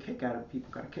big kick out of it.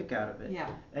 People got a kick out of it. Yeah.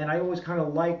 And I always kind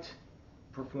of liked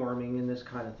performing in this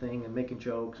kind of thing and making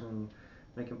jokes and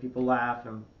making people laugh.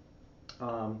 And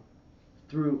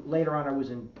through later on, I was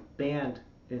in band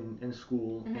in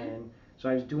school, and so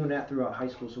I was doing that throughout high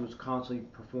school. So I was constantly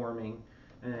performing,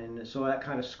 and so that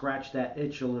kind of scratched that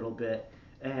itch a little bit.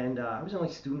 And I was in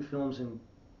like student films in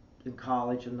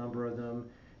college, a number of them,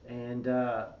 and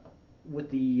with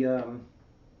the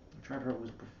I'm trying to remember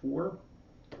if it was before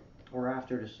or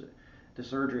after the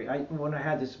surgery. When I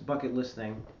had this bucket list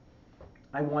thing,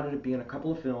 I wanted to be in a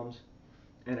couple of films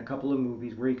and a couple of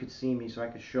movies where you could see me, so I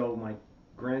could show my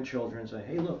grandchildren and say,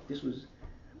 "Hey, look, this was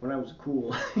when I was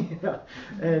cool."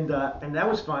 And that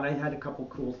was fun. I had a couple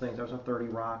cool things. I was on 30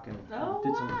 Rock and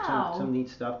did some neat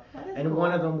stuff. And cool.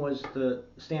 One of them was the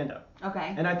stand-up.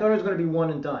 Okay. And I thought it was going to be one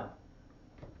and done.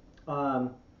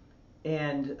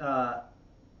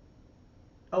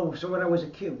 So when I was a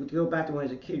kid, to go back to when I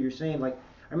was a kid, you're saying, like,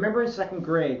 I remember in 2nd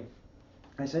grade,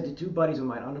 I said to 2 buddies of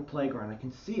mine on the playground, I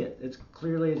can see it, it's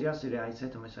clearly as yesterday, I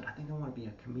said to them, I think I want to be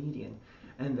a comedian.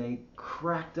 And they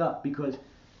cracked up, because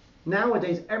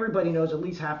nowadays everybody knows at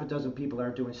least half a dozen people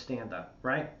are doing stand-up,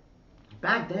 right?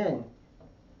 Back then,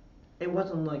 it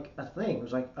wasn't like a thing. It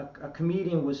was like a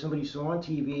comedian was somebody you saw on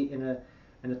TV in a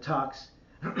tux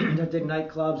that did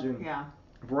nightclubs and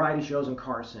variety shows in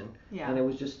Carson. Yeah. And it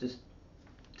was just this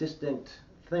distant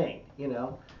thing,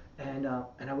 and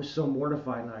I was so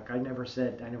mortified. Like I never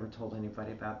told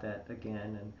anybody about that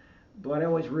again. But I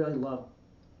always really loved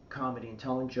comedy and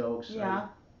telling jokes. Yeah.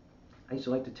 I used to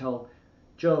like to tell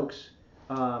jokes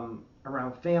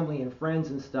around family and friends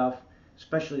and stuff,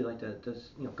 especially like the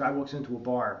guy walks into a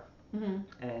bar,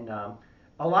 and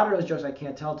a lot of those jokes I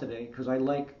can't tell today because I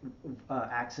like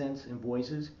accents and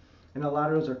voices, and a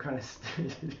lot of those are kind of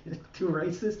too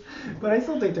racist, but I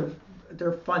still think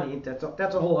they're funny. That's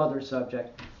a whole other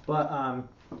subject. But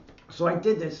so I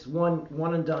did this one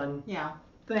and done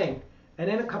thing, and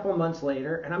then a couple of months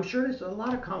later, and I'm sure there's a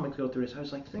lot of comics go through this. I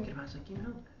was like thinking, I was like,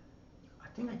 I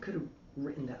think I could have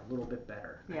written that a little bit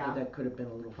better. I think that could have been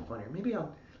a little funnier. Maybe let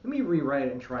me rewrite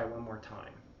it and try it one more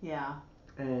time. Yeah.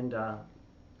 And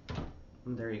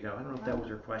there you go. I don't know if that was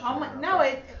your question.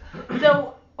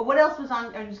 So what else was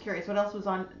on? I'm just curious. What else was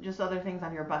on? Just other things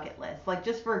on your bucket list, like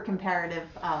just for comparative.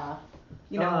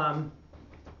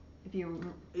 If you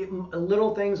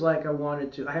little things like I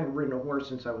hadn't ridden a horse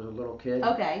since I was a little kid.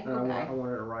 Okay. And I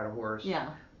wanted to ride a horse. Yeah.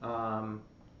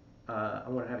 I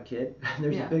want to have a kid.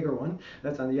 There's a bigger one.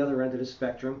 That's on the other end of the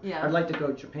spectrum. Yeah. I'd like to go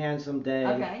to Japan someday.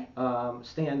 Okay.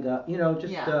 Stand up.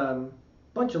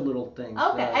 Bunch of little things.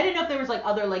 Okay. I didn't know if there was like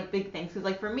other like big things, because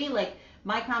like for me, like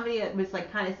my comedy, it was like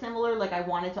kind of similar. Like I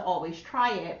wanted to always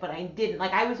try it, but I didn't.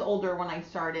 Like I was older when I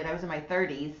started. I was in my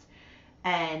 30s,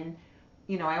 and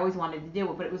I always wanted to do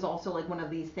it, but it was also like one of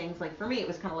these things. Like for me, it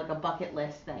was kind of like a bucket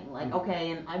list thing. Like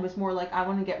okay, and I was more like I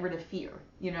want to get rid of fear.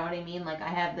 You know what I mean? Like I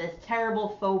have this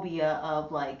terrible phobia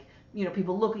of like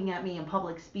people looking at me in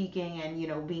public speaking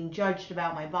and being judged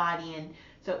about my body, and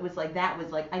so it was like that was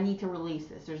like I need to release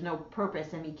this. There's no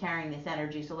purpose in me carrying this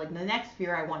energy. So like the next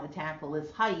fear I want to tackle is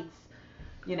heights.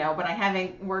 But I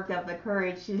haven't worked up the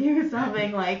courage to do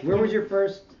something like. Where was your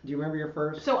first? Do you remember your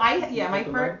first? So I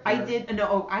did.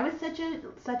 No, I was such a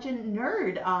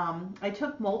nerd. I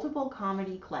took multiple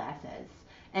comedy classes,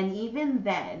 and even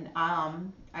then,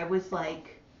 I was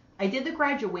like, I did the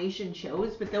graduation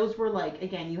shows, but those were like,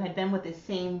 again, you had been with the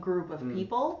same group of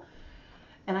people.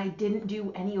 And I didn't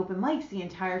do any open mics the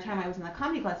entire time I was in the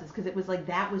comedy classes because it was like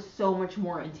that was so much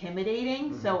more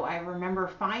intimidating. So I remember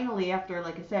finally after,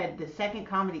 like I said, the second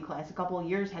comedy class, a couple of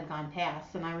years had gone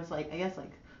past, and I was like, I guess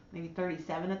like maybe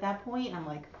 37 at that point, and I'm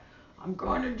like, I'm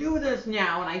going to do this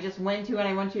now. And I just went to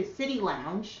a City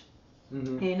Lounge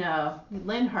in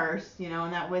Lyndhurst,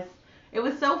 and it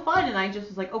was so fun, and I just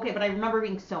was like, okay, but I remember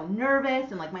being so nervous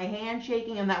and like my hand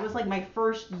shaking, and that was like my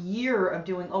first year of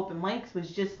doing open mics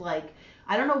was just like,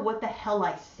 I don't know what the hell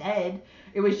I said.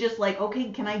 It was just like,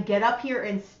 okay, can I get up here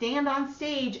and stand on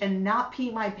stage and not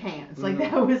pee my pants? Like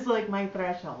that was like my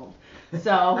threshold.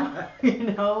 So,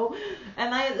 and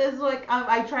it's like,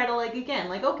 I try to like, again,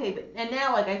 like, okay, but, and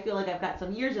now like I feel like I've got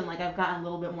some years and like I've gotten a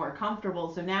little bit more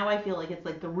comfortable. So now I feel like it's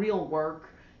like the real work,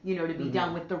 to be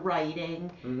done with the writing,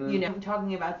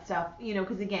 talking about stuff,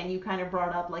 because again, you kind of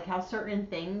brought up like how certain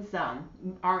things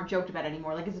aren't joked about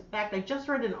anymore. Like, in fact, I just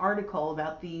read an article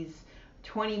about these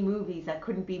 20 movies that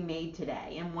couldn't be made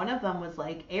today, and one of them was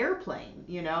like Airplane,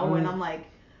 and I'm like,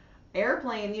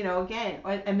 Airplane, again,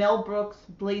 and Mel Brooks'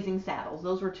 Blazing Saddles,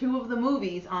 those were two of the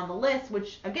movies on the list,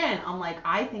 which again, I'm like,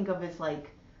 I think of as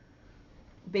like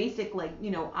basic, like,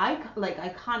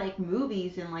 iconic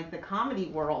movies in like the comedy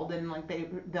world, and like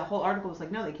the whole article was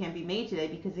like, no, they can't be made today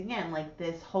because again, like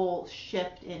this whole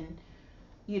shift in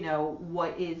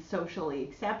what is socially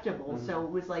acceptable. So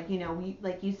it was like,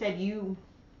 like you said,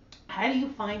 how do you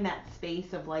find that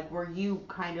space of like where you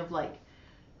kind of like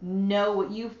know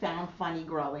what you found funny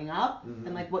growing up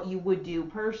and like what you would do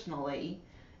personally,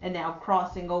 and now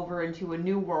crossing over into a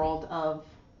new world of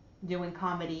doing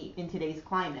comedy in today's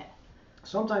climate?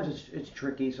 Sometimes it's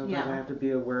tricky. Sometimes I have to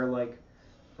be aware, like,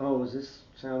 oh, is this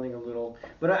sounding a little?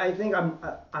 But I think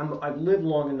I've lived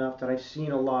long enough that I've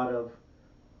seen a lot of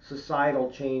societal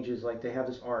changes. Like they have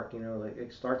this arc, like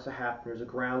it starts to happen. There's a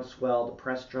groundswell. The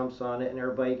press jumps on it, and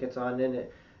everybody gets on it. And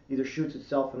it either shoots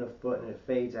itself in the foot, and it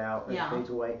fades out, and it fades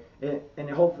away, and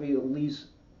hopefully it leaves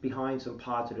behind some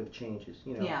positive changes.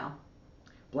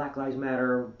 Black Lives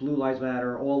Matter, Blue Lives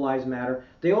Matter, All Lives Matter.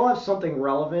 They all have something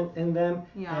relevant in them,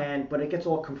 but it gets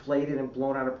all conflated and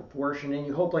blown out of proportion. And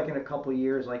you hope, like in a couple of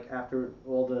years, like after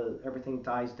everything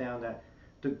dies down, that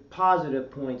the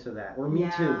positive points of that, or Me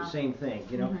Too, same thing.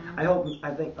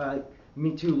 I think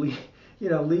Me Too,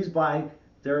 leaves by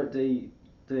the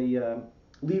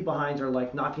leave behinds are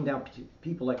like knocking down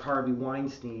people like Harvey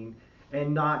Weinstein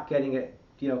and not getting it.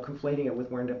 Conflating it with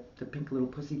wearing the pink little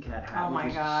pussycat hat. Oh my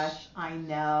gosh, I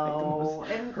know.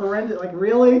 Like horrendous. Like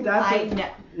really? That's I know.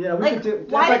 Yeah, we like, could do.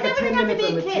 Why That's does like a 10 everything have to minutes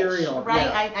be of kitsch, material, right?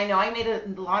 Yeah. I know. I made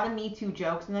a lot of Me Too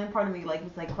jokes, and then part of me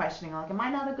was like questioning, like, am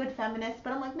I not a good feminist?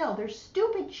 But I'm like, no, there's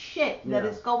stupid shit that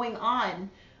is going on,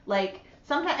 like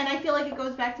sometimes, and I feel like it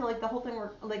goes back to like the whole thing we're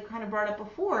like kind of brought up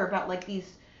before about like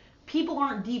these people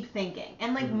aren't deep thinking,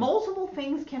 and like multiple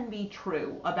things can be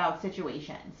true about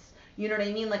situations. You know what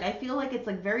I mean? Like, I feel like it's,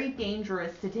 like, very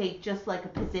dangerous to take just, like, a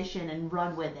position and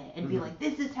run with it and be like,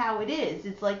 this is how it is.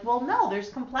 It's like, well, no, there's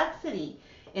complexity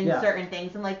in certain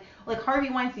things. And, like Harvey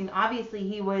Weinstein, obviously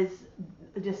he was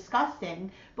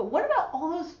disgusting. But what about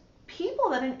all those people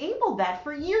that enabled that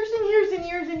for years and years and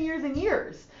years and years and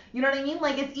years? You know what I mean?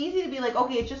 Like, it's easy to be like,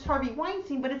 okay, it's just Harvey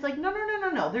Weinstein. But it's like,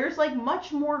 no. There's, like,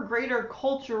 much more greater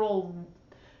cultural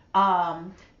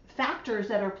factors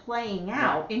that are playing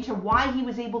out into why he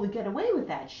was able to get away with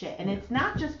that shit. And it's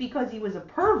not just because he was a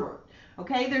pervert.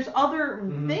 Okay, there's other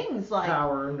things like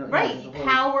power,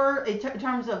 power in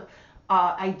terms of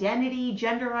identity,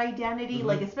 gender identity,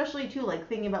 like especially too, like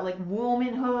thinking about like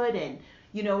womanhood and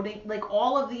like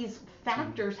all of these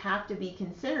factors have to be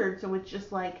considered. So it's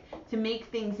just like to make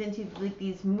things into like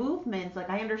these movements, like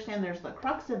I understand there's the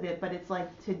crux of it, but it's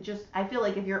like to just, I feel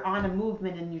like if you're on a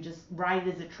movement and you just ride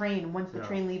it as a train, once the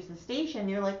train leaves the station,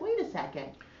 you're like, wait a second,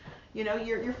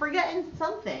 you're forgetting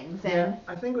some things. And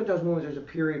I think with those movements, there's a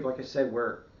period, like I said,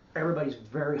 where everybody's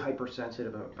very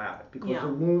hypersensitive about it because the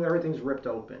wound, everything's ripped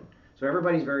open. So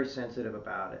everybody's very sensitive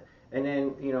about it. And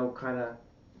then, kind of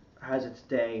has its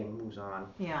day and moves on.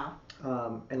 Yeah.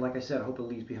 And like I said, I hope it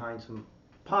leaves behind some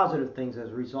positive things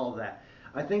as a result of that.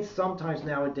 I think sometimes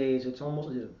nowadays it's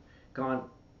almost gone,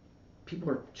 people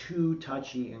are too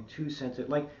touchy and too sensitive.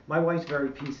 Like my wife's very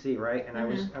PC, right? And I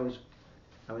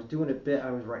was doing a bit, I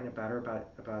was writing about her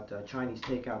about Chinese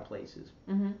takeout places.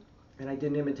 And I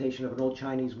did an imitation of an old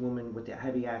Chinese woman with a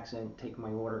heavy accent, take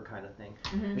my order kind of thing.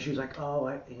 And she was like, oh,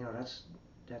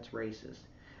 that's racist.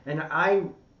 And I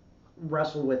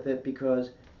wrestle with it because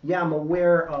I'm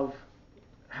aware of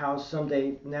how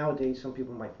nowadays some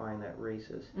people might find that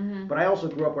racist, but I also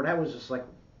grew up where that was just like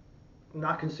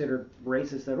not considered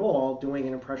racist at all, doing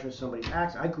an impression of somebody's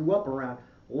accent. I grew up around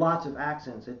lots of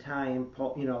accents, Italian,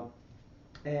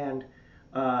 and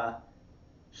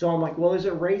so I'm like, well, is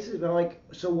it racist? They're like,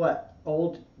 so what?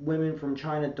 Old women from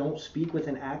China don't speak with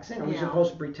an accent? Are we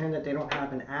supposed to pretend that they don't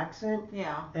have an accent?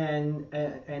 Yeah.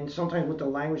 And sometimes with the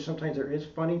language, sometimes there is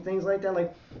funny things like that.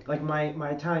 Like my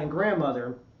Italian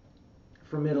grandmother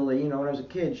from Italy, when I was a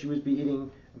kid, she would be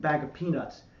eating a bag of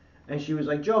peanuts. And she was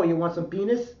like, Joe, you want some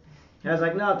penis? And I was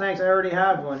like, no, thanks, I already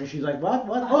have one. And she's like, what?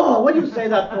 Oh, what do you say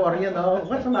that for?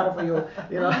 What's the matter for you?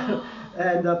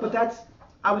 And but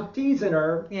I was teasing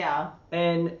her. Yeah.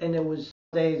 And it was,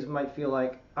 days might feel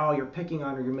like, oh, you're picking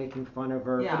on her, you're making fun of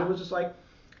her. Yeah. But it was just like,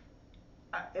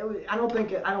 I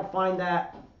don't find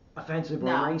that offensive or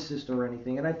racist or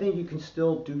anything. And I think you can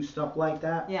still do stuff like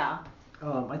that. Yeah.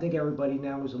 I think everybody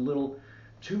now is a little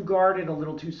too guarded, a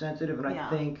little too sensitive, and I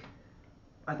think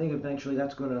eventually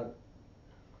that's going to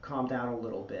calm down a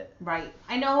little bit. Right.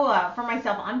 I know for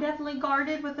myself, I'm definitely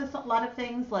guarded with a lot of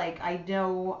things. Like I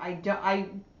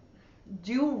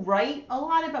do write a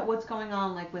lot about what's going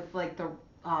on, like with like the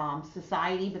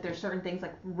society, but there's certain things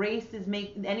like race is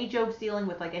any jokes dealing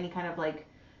with like any kind of like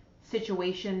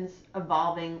situations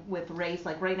evolving with race.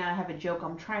 Like right now, I have a joke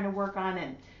I'm trying to work on,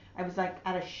 and I was like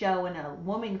at a show and a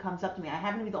woman comes up to me. I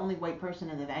happen to be the only white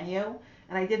person in the venue,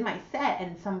 and I did my set,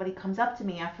 and somebody comes up to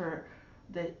me after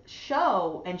the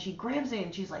show and she grabs me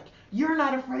and she's like, "You're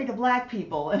not afraid of black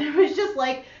people." And it was just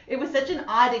like, it was such an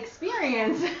odd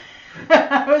experience.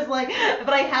 I was like,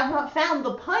 but I have not found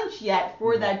the punch yet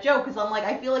for that joke, because I'm like,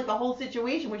 I feel like the whole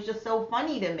situation was just so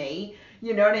funny to me.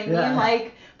 You know what I mean? Yeah.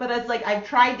 Like, but it's like I've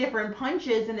tried different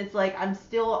punches, and it's like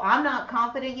I'm not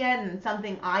confident yet, and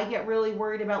something I get really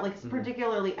worried about, like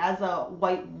particularly as a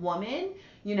white woman.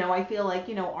 I feel like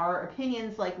our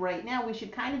opinions, like right now, we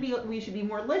should be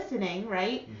more listening,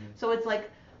 right? So it's like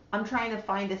I'm trying to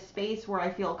find a space where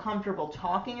I feel comfortable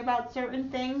talking about certain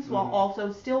things while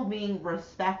also still being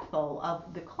respectful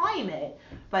of the climate.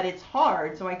 But it's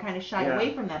hard, so I kind of shy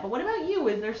away from that. But what about you?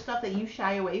 Is there stuff that you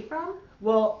shy away from?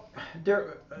 Well,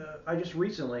 I just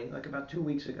recently, like about 2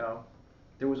 weeks ago,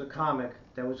 there was a comic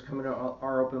that was coming to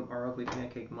our Ugly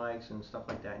Pancake mics and stuff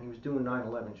like that, and he was doing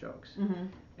 9/11 jokes,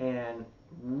 and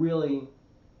really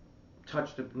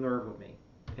touched a nerve with me.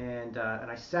 And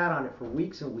I sat on it for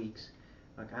weeks and weeks.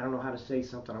 Like, I don't know how to say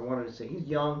something. I wanted to say, he's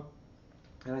young,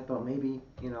 and I thought maybe,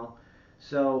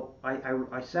 So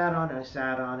I sat on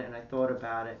it, and I thought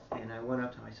about it, and I went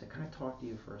up to him. I said, "Can I talk to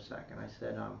you for a second?" I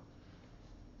said,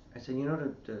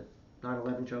 the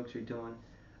 9/11 jokes you're doing?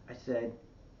 I said,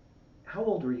 "How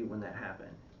old were you when that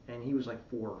happened?" And he was like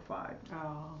 4 or 5.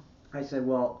 Oh. I said,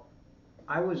 "Well,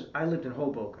 I lived in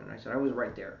Hoboken." I said, "I was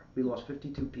right there. We lost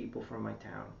 52 people from my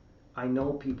town. I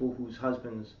know people whose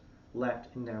husbands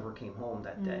left and never came home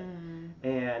that day.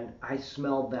 And I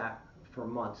smelled that for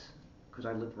months because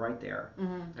I lived right there."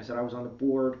 I said, "I was on the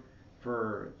board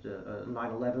for the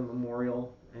 9/11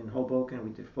 memorial in Hoboken.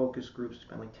 We did focus groups,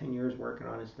 spent like 10 years working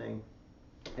on this thing."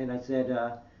 And I said,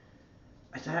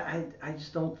 I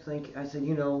just don't think, I said,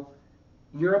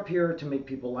 you're up here to make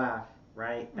people laugh,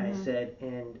 right? I said,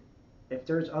 and if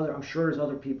I'm sure there's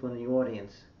other people in the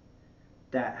audience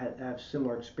that have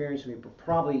similar experience to me, but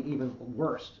probably even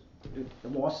worse,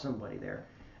 lost somebody there.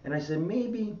 And I said,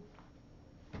 maybe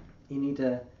you need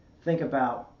to think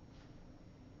about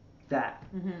that.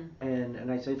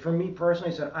 And I said, for me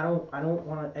personally, I said, I don't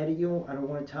want to edit you. I don't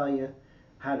want to tell you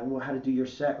how to do your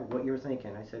set or what you're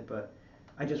thinking. I said, but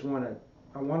I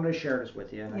wanted to share this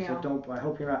with you. And I said, I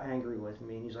hope you're not angry with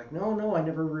me. And he's like, no, I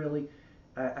never really,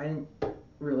 I didn't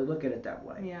really look at it that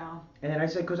way. Yeah. And then I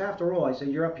said, because after all, I said,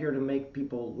 you're up here to make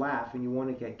people laugh, and you want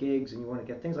to get gigs, and you want to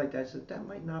get things like that. I said, that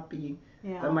might not be,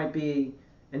 that might be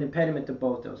an impediment to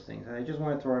both those things. And I just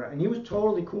want to throw it out. And he was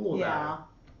totally cool about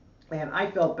it. And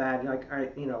I felt bad. Like,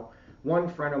 one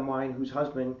friend of mine whose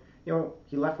husband,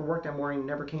 he left for work that morning,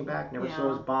 never came back, never saw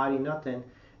his body, nothing.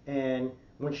 And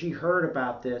when she heard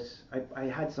about this, I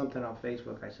had something on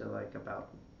Facebook, I said, like, about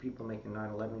people making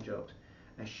 9/11 jokes.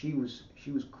 And she was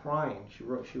crying. She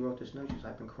wrote this note. She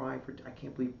said, "I've been crying I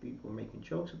can't believe people are making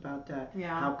jokes about that.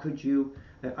 Yeah. How could you?"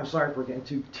 I'm sorry for getting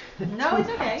too it's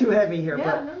okay. too heavy here.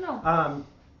 Yeah, but, no.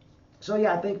 So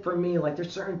yeah, I think for me, like,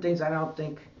 there's certain things I don't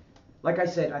think, like I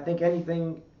said, I think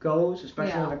anything goes,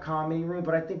 especially in a comedy room.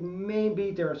 But I think maybe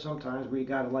there are some times where you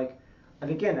gotta, like, and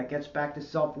again, that gets back to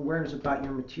self-awareness about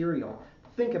your material.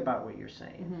 Think about what you're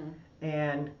saying,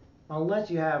 and unless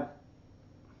you have.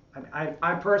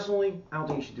 I personally, I don't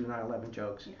think you should do 9/11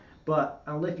 jokes. Yeah. But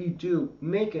if you do,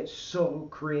 make it so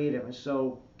creative and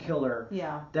so killer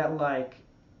that, like,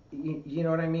 you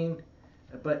know what I mean?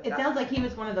 But it sounds like he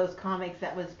was one of those comics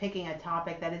that was picking a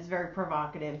topic that is very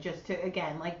provocative, just to,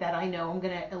 again, like that I know I'm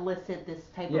going to elicit this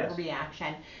type of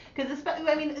reaction. Because,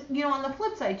 I mean, you know, on the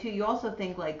flip side, too, you also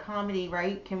think, like, comedy,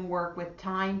 right, can work with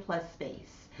time plus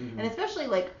space. Mm-hmm. And especially,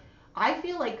 like, I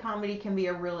feel like comedy can be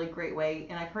a really great way,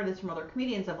 and I've heard this from other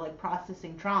comedians, of like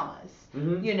processing traumas,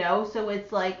 mm-hmm. you know? So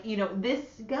it's like, you know, this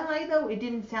guy, though, it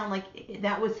didn't sound like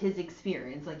that was his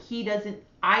experience. Like, he doesn't,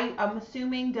 I'm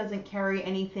assuming, doesn't carry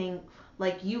anything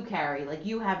like you carry. Like,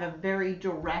 you have a very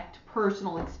direct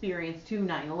personal experience to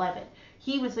 9/11.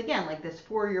 He was, again, like this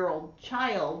 4-year-old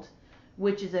child,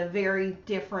 which is a very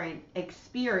different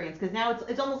experience, because now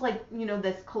it's almost like, you know,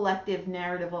 this collective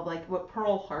narrative of like what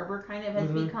Pearl Harbor kind of has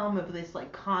mm-hmm. become, of this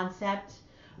like concept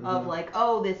mm-hmm. of like,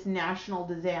 oh, this national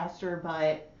disaster,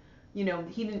 but you know,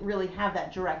 he didn't really have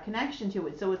that direct connection to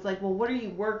it. So it's like, well, what are you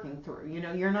working through? You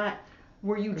know, you're not,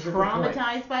 were you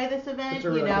traumatized by this event?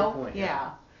 Really, you know, point,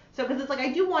 yeah. So because it's like,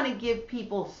 I do want to give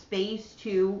people space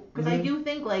to, because mm-hmm. I do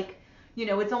think like, you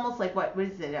know, it's almost like, what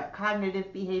is it,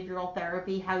 cognitive behavioral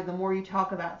therapy, how the more you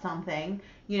talk about something,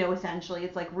 you know, essentially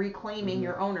it's like reclaiming mm-hmm.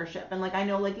 your ownership. And like, I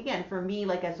know, like, again, for me,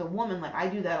 like as a woman, like I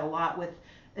do that a lot with,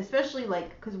 especially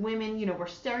like, because women, you know, we're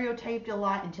stereotyped a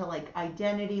lot into like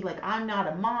identity, like I'm not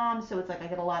a mom, so it's like I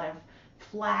get a lot of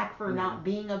flack for mm-hmm. not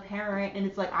being a parent, and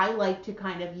it's like I like to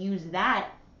kind of use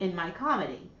that in my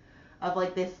comedy. Of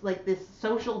like this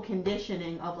social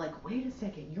conditioning of like, wait a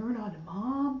second, you're not a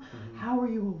mom? Mm-hmm. How are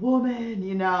you a woman?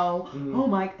 You know? Mm-hmm. Oh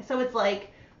my. So it's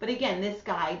like, but again, this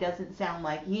guy doesn't sound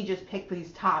like, he just picked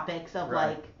these topics of right.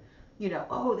 like, you know,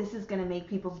 oh, this is going to make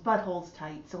people's buttholes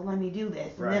tight, so let me do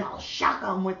this. And right. then I'll shock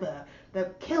them with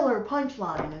the killer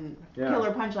punchline. And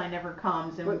killer punchline never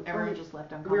comes, and everyone's just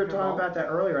left uncomfortable. We were talking about that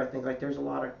earlier. I think like there's a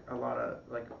lot of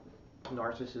like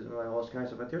narcissism and all those kinds of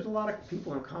stuff, but there's a lot of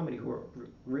people in comedy who are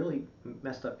really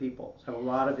messed up people, have a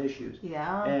lot of issues.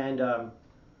 Yeah. And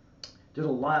there's a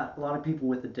lot of people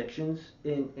with addictions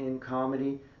in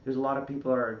comedy. There's a lot of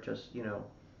people that are just, you know,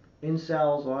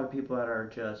 incels, a lot of people that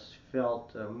are just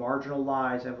felt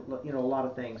marginalized, have, you know, a lot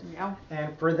of things. Yeah.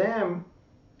 And for them,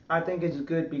 I think it's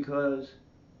good because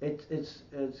it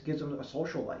gives them a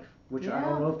social life, which I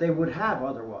don't know if they would have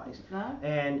otherwise. No.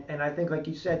 And I think, like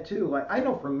you said too, like I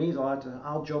know for me, a lot of times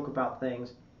I'll joke about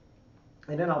things,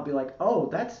 and then I'll be like, oh,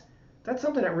 that's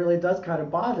something that really does kind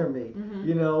of bother me, mm-hmm.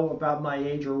 you know, about my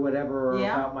age or whatever, or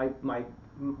about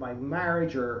my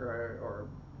marriage or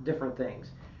different things,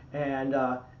 and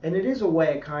it is a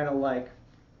way kind of like.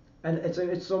 And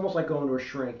it's almost like going to a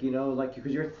shrink, you know, like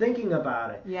because you're thinking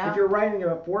about it. Yeah. If you're writing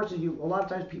about forces, a lot of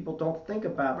times people don't think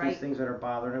about right. these things that are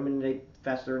bothering them, and they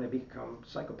fester and they become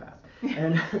psychopaths.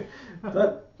 And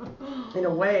but in a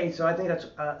way, so I think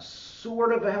that's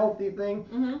sort of a healthy thing.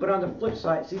 Mm-hmm. But on the flip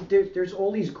side, see, there's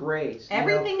all these grays.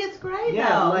 Everything is gray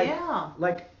though.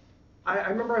 Like I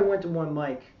remember I went to one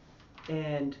mic,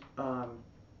 and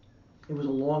it was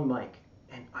a long mic,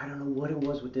 and I don't know what it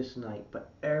was with this night, but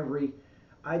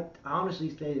I honestly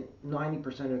say 90%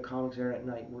 of the comics there that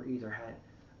night were either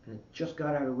just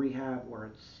got out of rehab,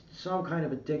 or it's some kind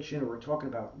of addiction, or we're talking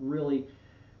about really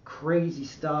crazy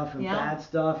stuff and bad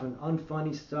stuff and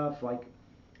unfunny stuff, like,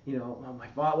 you know,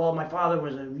 my father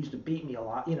used to beat me a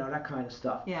lot, you know, that kind of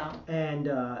stuff. Yeah. And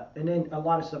then a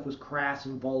lot of stuff was crass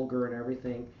and vulgar and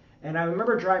everything. And I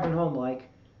remember driving home like,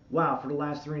 wow, for the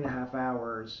last 3.5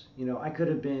 hours, you know, I could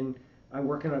have been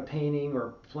working on a painting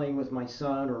or playing with my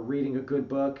son or reading a good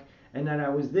book, and then I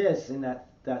was this, and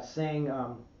that saying,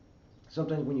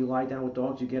 sometimes when you lie down with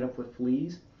dogs, you get up with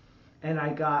fleas. And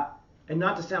and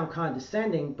not to sound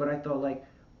condescending, but I thought like,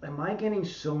 am I getting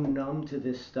so numb to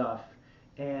this stuff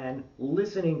and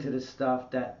listening to this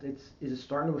stuff that is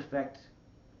starting to affect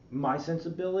my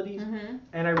sensibilities? Mm-hmm.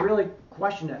 And I really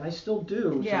questioned that, and I still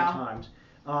do sometimes.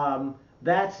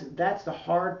 That's the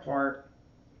hard part.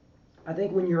 I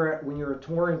think when you're a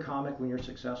touring comic, when you're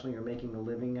successful, you're making a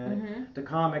living at mm-hmm. it. The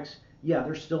comics,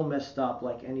 they're still messed up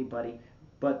like anybody,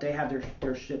 but they have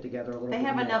their shit together a little bit more. They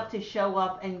have enough to show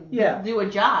up and do a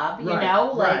job, you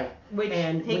know, like which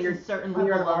and takes a certain level. When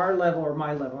you're at our level or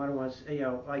my level, I don't want to, you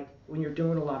know, like when you're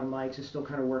doing a lot of mics and still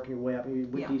kind of working your way up, and you're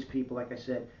with these people, like I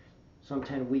said, some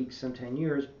 10 weeks, some 10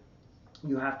 years,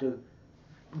 you have to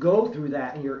go through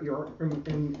that, and you're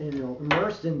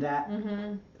immersed in that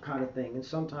mm-hmm. kind of thing. And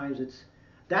sometimes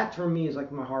that for me is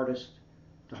like the hardest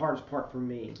part for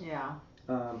me. Yeah.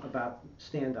 About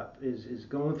stand up is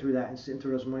going through that and sitting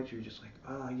through those mics. You're just like,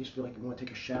 you just feel like you want to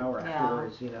take a shower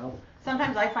afterwards, you know.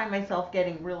 Sometimes I find myself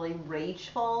getting really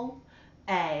rageful,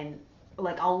 and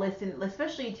like I'll listen,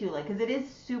 especially to like, because it is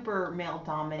super male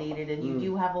dominated, and you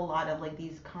do have a lot of like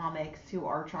these comics who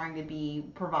are trying to be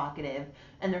provocative,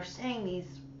 and they're saying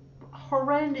these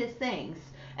horrendous things.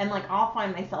 And like I'll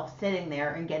find myself sitting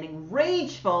there and getting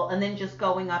rageful and then just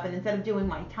going up and instead of doing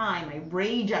my time, I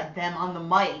rage at them on the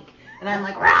mic. And I'm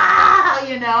like, rah,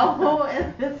 you know?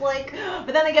 And it's like,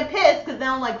 but then I get pissed because then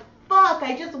I'm like, fuck,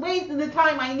 I just wasted the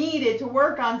time I needed to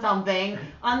work on something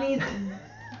on these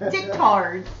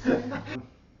dictards.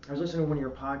 I was listening to one of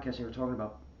your podcasts and you were talking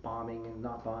about bombing and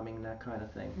not bombing and that kind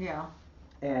of thing. Yeah.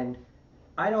 And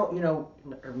I don't,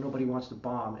 nobody wants to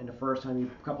bomb. And the first time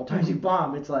a couple times you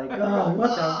bomb, it's like, oh,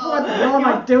 what the hell am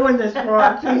I doing this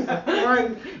for? Jesus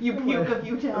Christ. You puke a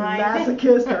few times.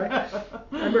 Masochist.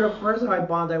 I remember the first time I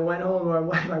bombed, I went home,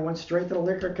 I went straight to the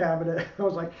liquor cabinet. I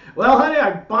was like, well, honey,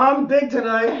 I bombed big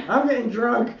tonight. I'm getting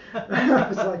drunk. I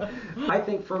was like, I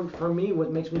think for me,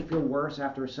 what makes me feel worse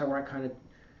after a set where I kind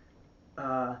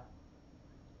of,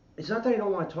 it's not that I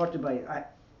don't want to talk to anybody.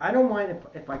 I don't mind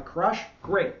if I crush,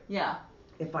 great. Yeah.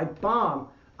 If I bomb,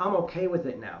 I'm okay with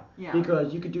it now. Yeah.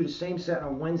 Because you could do the same set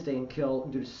on Wednesday and kill,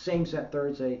 and do the same set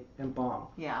Thursday and bomb.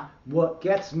 Yeah. What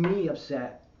gets me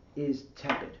upset is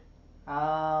tepid.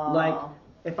 Oh. Like,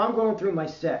 if I'm going through my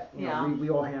set, yeah.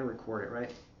 We all hand record it,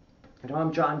 right? And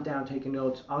I'm jotting down, taking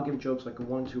notes, I'll give jokes like a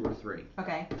 1, 2, or 3.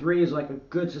 Okay. 3 is like a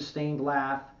good sustained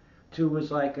laugh, 2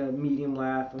 is like a medium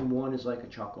laugh, and 1 is like a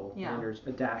chuckle. Yeah. And there's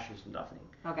a dash is nothing.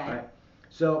 Okay. Right?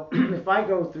 So if I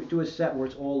go through do a set where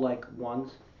it's all like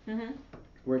ones, mm-hmm.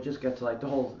 where it just gets like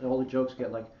all the jokes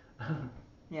get like,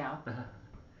 yeah.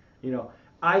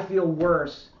 I feel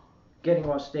worse getting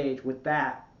off stage with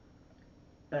that,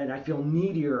 and I feel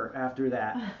needier after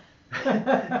that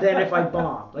than if I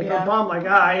bomb. Like yeah. I bomb, like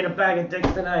I ate a bag of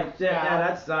dicks tonight. Yeah,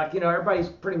 that sucked. Everybody's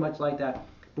pretty much like that.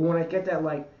 But when I get that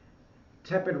like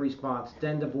tepid response,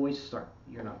 then the voice starts.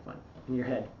 You're not funny in your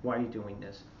head. Why are you doing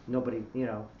this? Nobody, you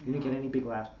didn't get any big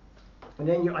laughs. And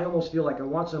then I almost feel like I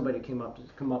want somebody to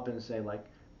come up and say like,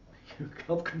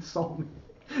 help console me,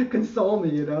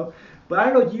 But I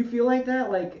don't know. Do you feel like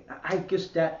that? Like I guess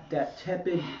that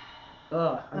tepid.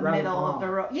 The middle of the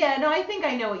road. Yeah, no, I think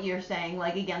I know what you're saying.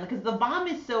 Like again, because the bomb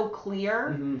is so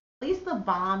clear. Mm-hmm. At least the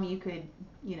bomb, you could,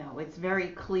 it's very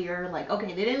clear. Like,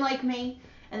 okay, they didn't like me,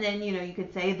 and then you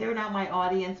could say they're not my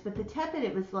audience. But the tepid,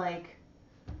 it was like,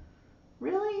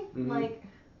 really, mm-hmm. like.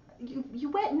 You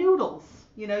wet noodles,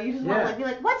 you just want to be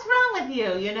like, what's wrong with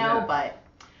you, Yeah. But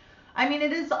I mean,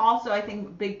 it is also, I think, a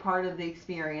big part of the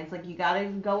experience. Like, you got to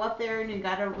go up there and you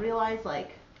got to realize,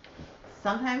 like,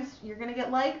 sometimes you're going to get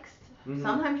liked, mm-hmm.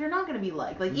 sometimes you're not going to be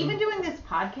liked. Like, mm-hmm. even doing this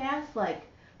podcast, like,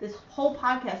 this whole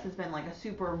podcast has been, like, a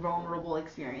super vulnerable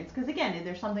experience. Because, again,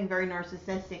 there's something very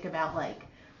narcissistic about, like,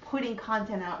 putting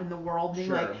content out in the world, being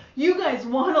like, you guys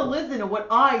want to listen to what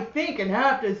I think and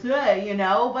have to say,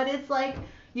 But it's like...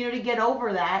 to get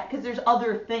over that, because there's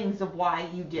other things of why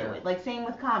you do it. Like, same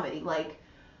with comedy. Like,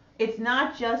 it's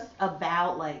not just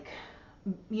about, like,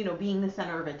 being the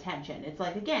center of attention. It's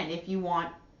like, again, if you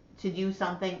want to do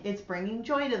something, it's bringing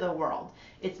joy to the world.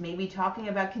 It's maybe talking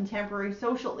about contemporary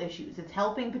social issues. It's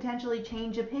helping potentially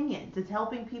change opinions. It's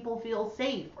helping people feel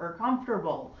safe or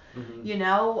comfortable,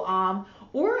 mm-hmm.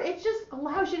 Or it just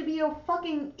allows you to be a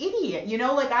fucking idiot,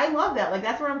 Like, I love that. Like,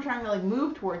 that's what I'm trying to, like,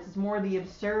 move towards, is more the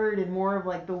absurd and more of,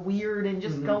 like, the weird and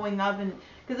just mm-hmm. going up and...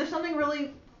 Because there's something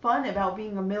really fun about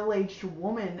being a middle-aged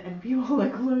woman and people,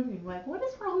 like, looking like, what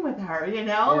is wrong with her,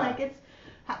 Yeah. Like, it's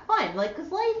fun. Like, because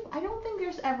life, I don't think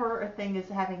there's ever a thing as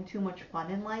having too much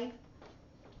fun in life.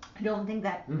 I don't think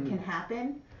that mm-hmm. can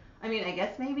happen. I mean, I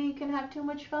guess maybe you can have too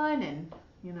much fun and,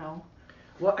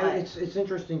 Well, it's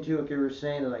interesting too. Like you were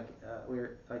saying, like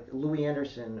Louis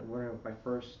Anderson. When I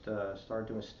first started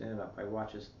doing stand-up, I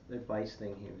watched his advice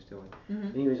thing he was doing, mm-hmm.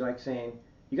 and he was like saying,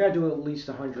 you got to do at least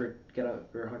 100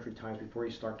 times before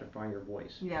you start to find your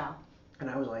voice. Yeah. And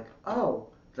I was like, oh,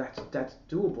 that's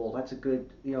doable. That's a good,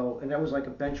 and that was like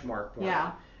a benchmark point.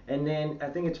 Yeah. And then I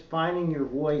think it's finding your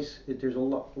voice. There's a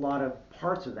lot of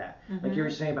parts of that. Mm-hmm. Like you were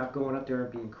saying about going up there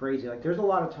and being crazy. Like there's a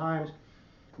lot of times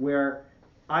where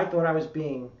I thought I was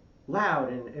being loud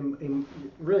and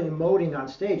really emoting on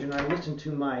stage, and I listened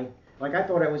to I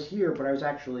thought I was here, but I was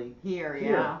actually here.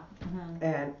 Yeah. Mm-hmm.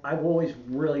 And I've always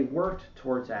really worked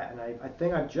towards that, and I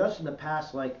think I've just in the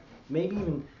past, like maybe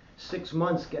even 6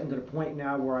 months, getting to the point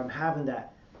now where I'm having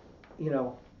that,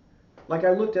 like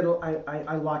I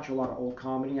watch a lot of old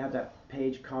comedy. I have that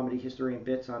page, Comedy History and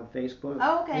Bits, on Facebook.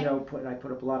 Oh, okay. I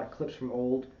put up a lot of clips from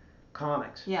old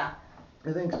comics. Yeah.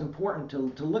 I think it's important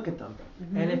to look at them.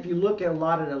 Mm-hmm. And if you look at a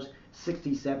lot of those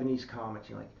 60s, 70s comics,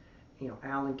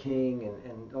 Alan King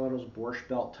and all those Borscht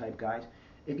Belt type guys,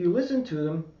 if you listen to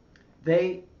them,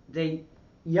 they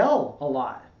yell a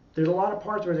lot. There's a lot of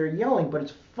parts where they're yelling, but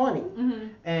it's funny. Mm-hmm.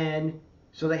 And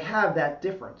so they have that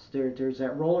difference. There's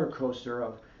that roller coaster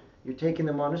of, you're taking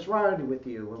them on this ride with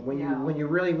you, and when you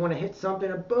really want to hit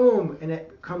something, boom, and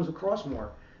it comes across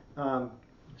more. And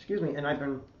I've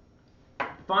been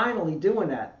finally doing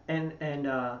that, and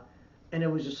it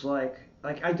was just like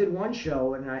I did one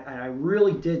show, and I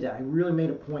really did that. I really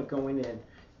made a point going in.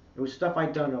 It was stuff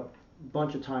I'd done a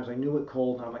bunch of times. I knew it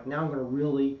cold, and I'm like, now I'm going to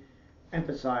really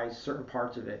emphasize certain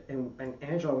parts of it. And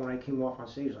Angela, when I came off on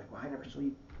stage, was like, well, I never saw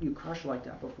you crush like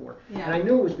that before. Yeah. And I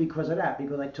knew it was because of that,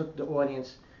 because I took the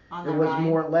audience. It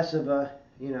was less of a,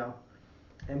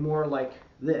 and more like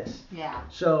this. Yeah.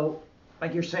 So,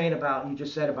 like you just said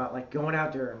about like going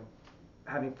out there and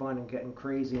having fun and getting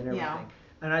crazy and everything. Yeah.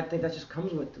 And I think that just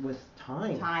comes with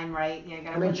time. Time, right?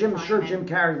 Yeah. I mean, Jim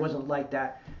Carrey wasn't like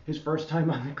that his first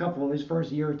time on his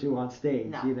first year or two on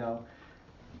stage. No.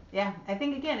 Yeah, I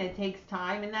think again it takes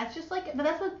time, and that's just like, but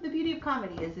that's what the beauty of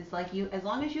comedy is. It's like as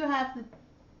long as you're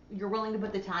willing to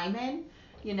put the time in.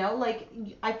 Like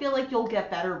I feel like you'll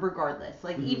get better regardless.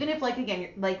 Like even if like again,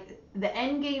 like the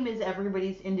end game is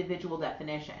everybody's individual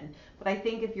definition. But I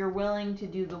think if you're willing to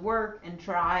do the work and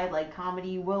try, like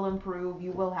comedy will improve.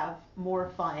 You will have more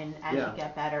fun as you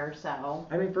get better. So.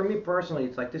 I mean, for me personally,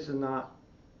 it's like this is not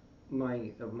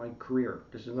my career.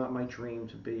 This is not my dream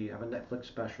to have a Netflix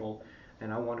special.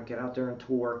 And I want to get out there and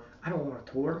tour. I don't want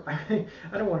to tour. I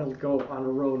don't want to go on the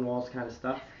road and all this kind of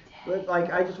stuff. But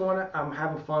like I just want to, I'm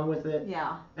having fun with it.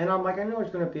 Yeah. And I'm like, I know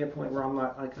there's going to be a point where I'm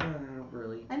not like, I don't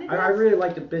really. I really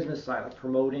like the business side, like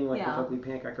promoting, like the Ugly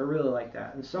Pancake. I really like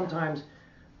that. And sometimes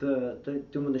the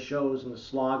doing the shows and the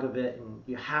slog of it, and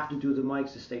you have to do the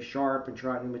mics to stay sharp and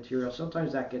try new material.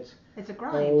 Sometimes that gets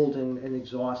old and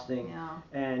exhausting. Yeah.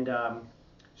 And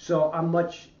so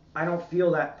I don't feel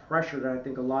that pressure that I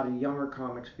think a lot of younger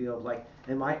comics feel. Like,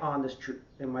 am I on this?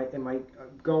 Am I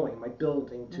going? Am I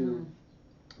building to?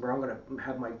 Where I'm going to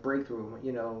have my breakthrough,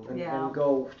 and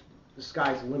go, the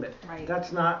sky's the limit. Right.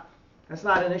 That's not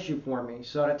an issue for me.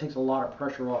 So that takes a lot of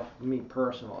pressure off me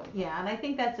personally. Yeah, and I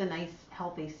think that's a nice,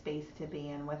 healthy space to be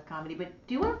in with comedy. But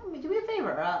do me a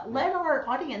favor. Let our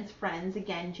audience friends,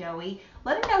 again, Joey,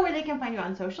 let them know where they can find you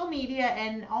on social media,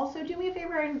 and also do me a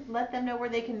favor and let them know where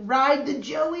they can ride the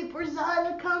Joey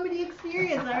Borzotta comedy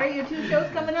experience. All right, you have 2 shows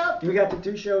coming up. We got the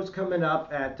 2 shows coming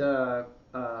up at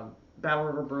Battle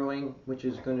River Brewing, which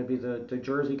is going to be the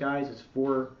Jersey guys. It's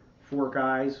 4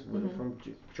 guys from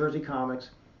Jersey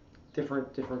comics,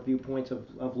 different viewpoints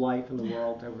of life in the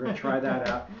world, and we're going to try that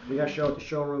out. We got a show at the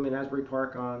Showroom in Asbury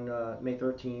Park on May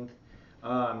 13th,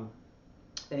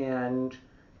 and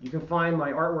you can find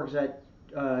my artworks at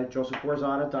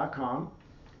josephborzotta.com.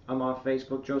 I'm on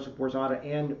Facebook, Joseph Borzotta,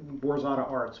 and Borzotta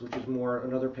Arts, which is more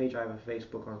another page I have on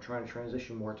Facebook. I'm trying to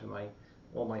transition more to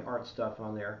all my art stuff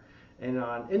on there. And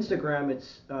on Instagram,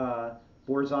 it's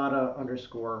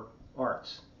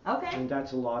Borzotta_arts. Okay. And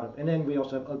that's a lot of. And then we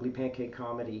also have Ugly Pancake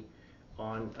Comedy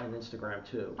on Instagram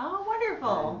too. Oh,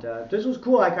 wonderful. And this was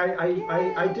cool. Like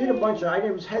I did a bunch of. I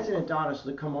was hesitant,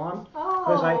 honestly, to come on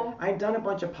because I'd done a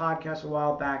bunch of podcasts a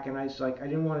while back, and I was like, I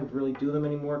didn't want to really do them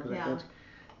anymore because I thought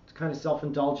it's kind of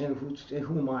self-indulgent. Who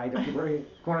am I to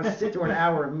want to sit through an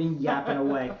hour of me yapping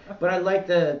away? But I like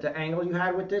the angle you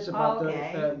had with this about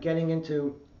the getting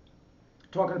into.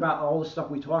 Talking about all the stuff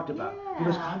we talked about,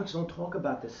 because comics don't talk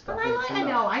about this stuff. I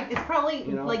know. It's probably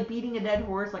like beating a dead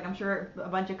horse. Like I'm sure a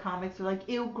bunch of comics are like,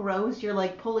 ew, gross. You're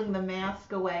like pulling the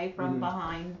mask away from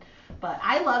behind. But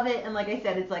I love it, and like I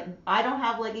said, it's like I don't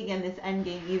have like again this end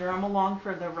game either. I'm along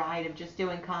for the ride of just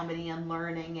doing comedy and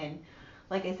learning, and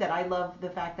like I said, I love the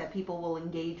fact that people will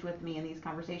engage with me in these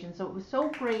conversations. So it was so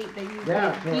great that you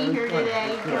could be here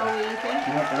today, Joey. Thank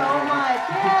you so much.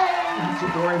 Yay! It's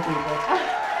boring people.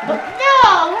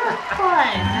 No, we're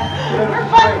fun. We're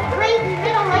fun, great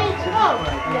middle-aged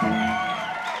folks.